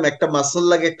বলেছিলাম একটা মাসল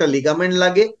লাগে, একটা লিগামেন্ট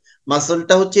লাগে।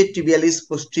 মাসলটা হচ্ছে টিবিয়ালিস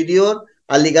পোস্টেরিয়র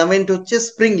আর লিগামেন্ট হচ্ছে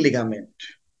spring ligament.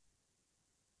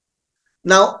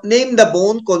 Now name the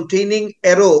bone containing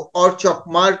arrow or Chak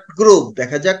mark গ্রুভ।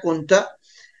 দেখা যাক কোনটা।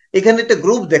 এখানে একটা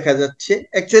গ্রুপ দেখা যাচ্ছে,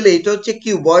 অ্যাকচুয়ালি এটা হচ্ছে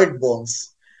কিউবয়েড বোনস।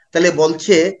 তাহলে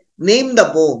বলছে নেম দ্য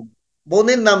বোন,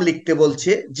 বোনের নাম লিখতে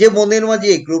বলছে, যে বোনের মাঝে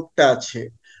এই গ্রুপটা আছে,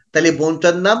 তাহলে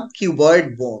বোনটার নাম কিউবয়েড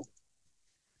বোন।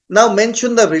 নাও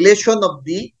mention the relation of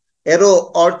the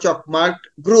arrow or chalk marked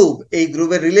groove. এই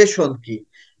গ্রুভের রিলেশন কি?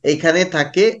 এখানে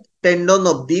থাকে tendon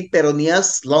of the পেরোনিয়াস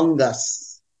longus.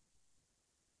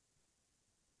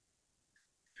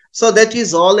 So that is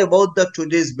all about the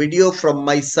today's video from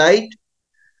my side.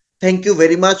 Thank you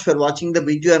very much for watching the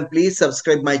video, and please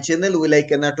subscribe my channel We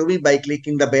Like Anatomy by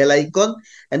clicking the bell icon.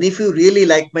 And if you really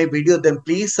like my video, then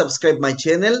please subscribe my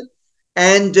channel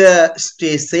and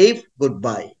stay safe.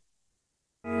 Goodbye.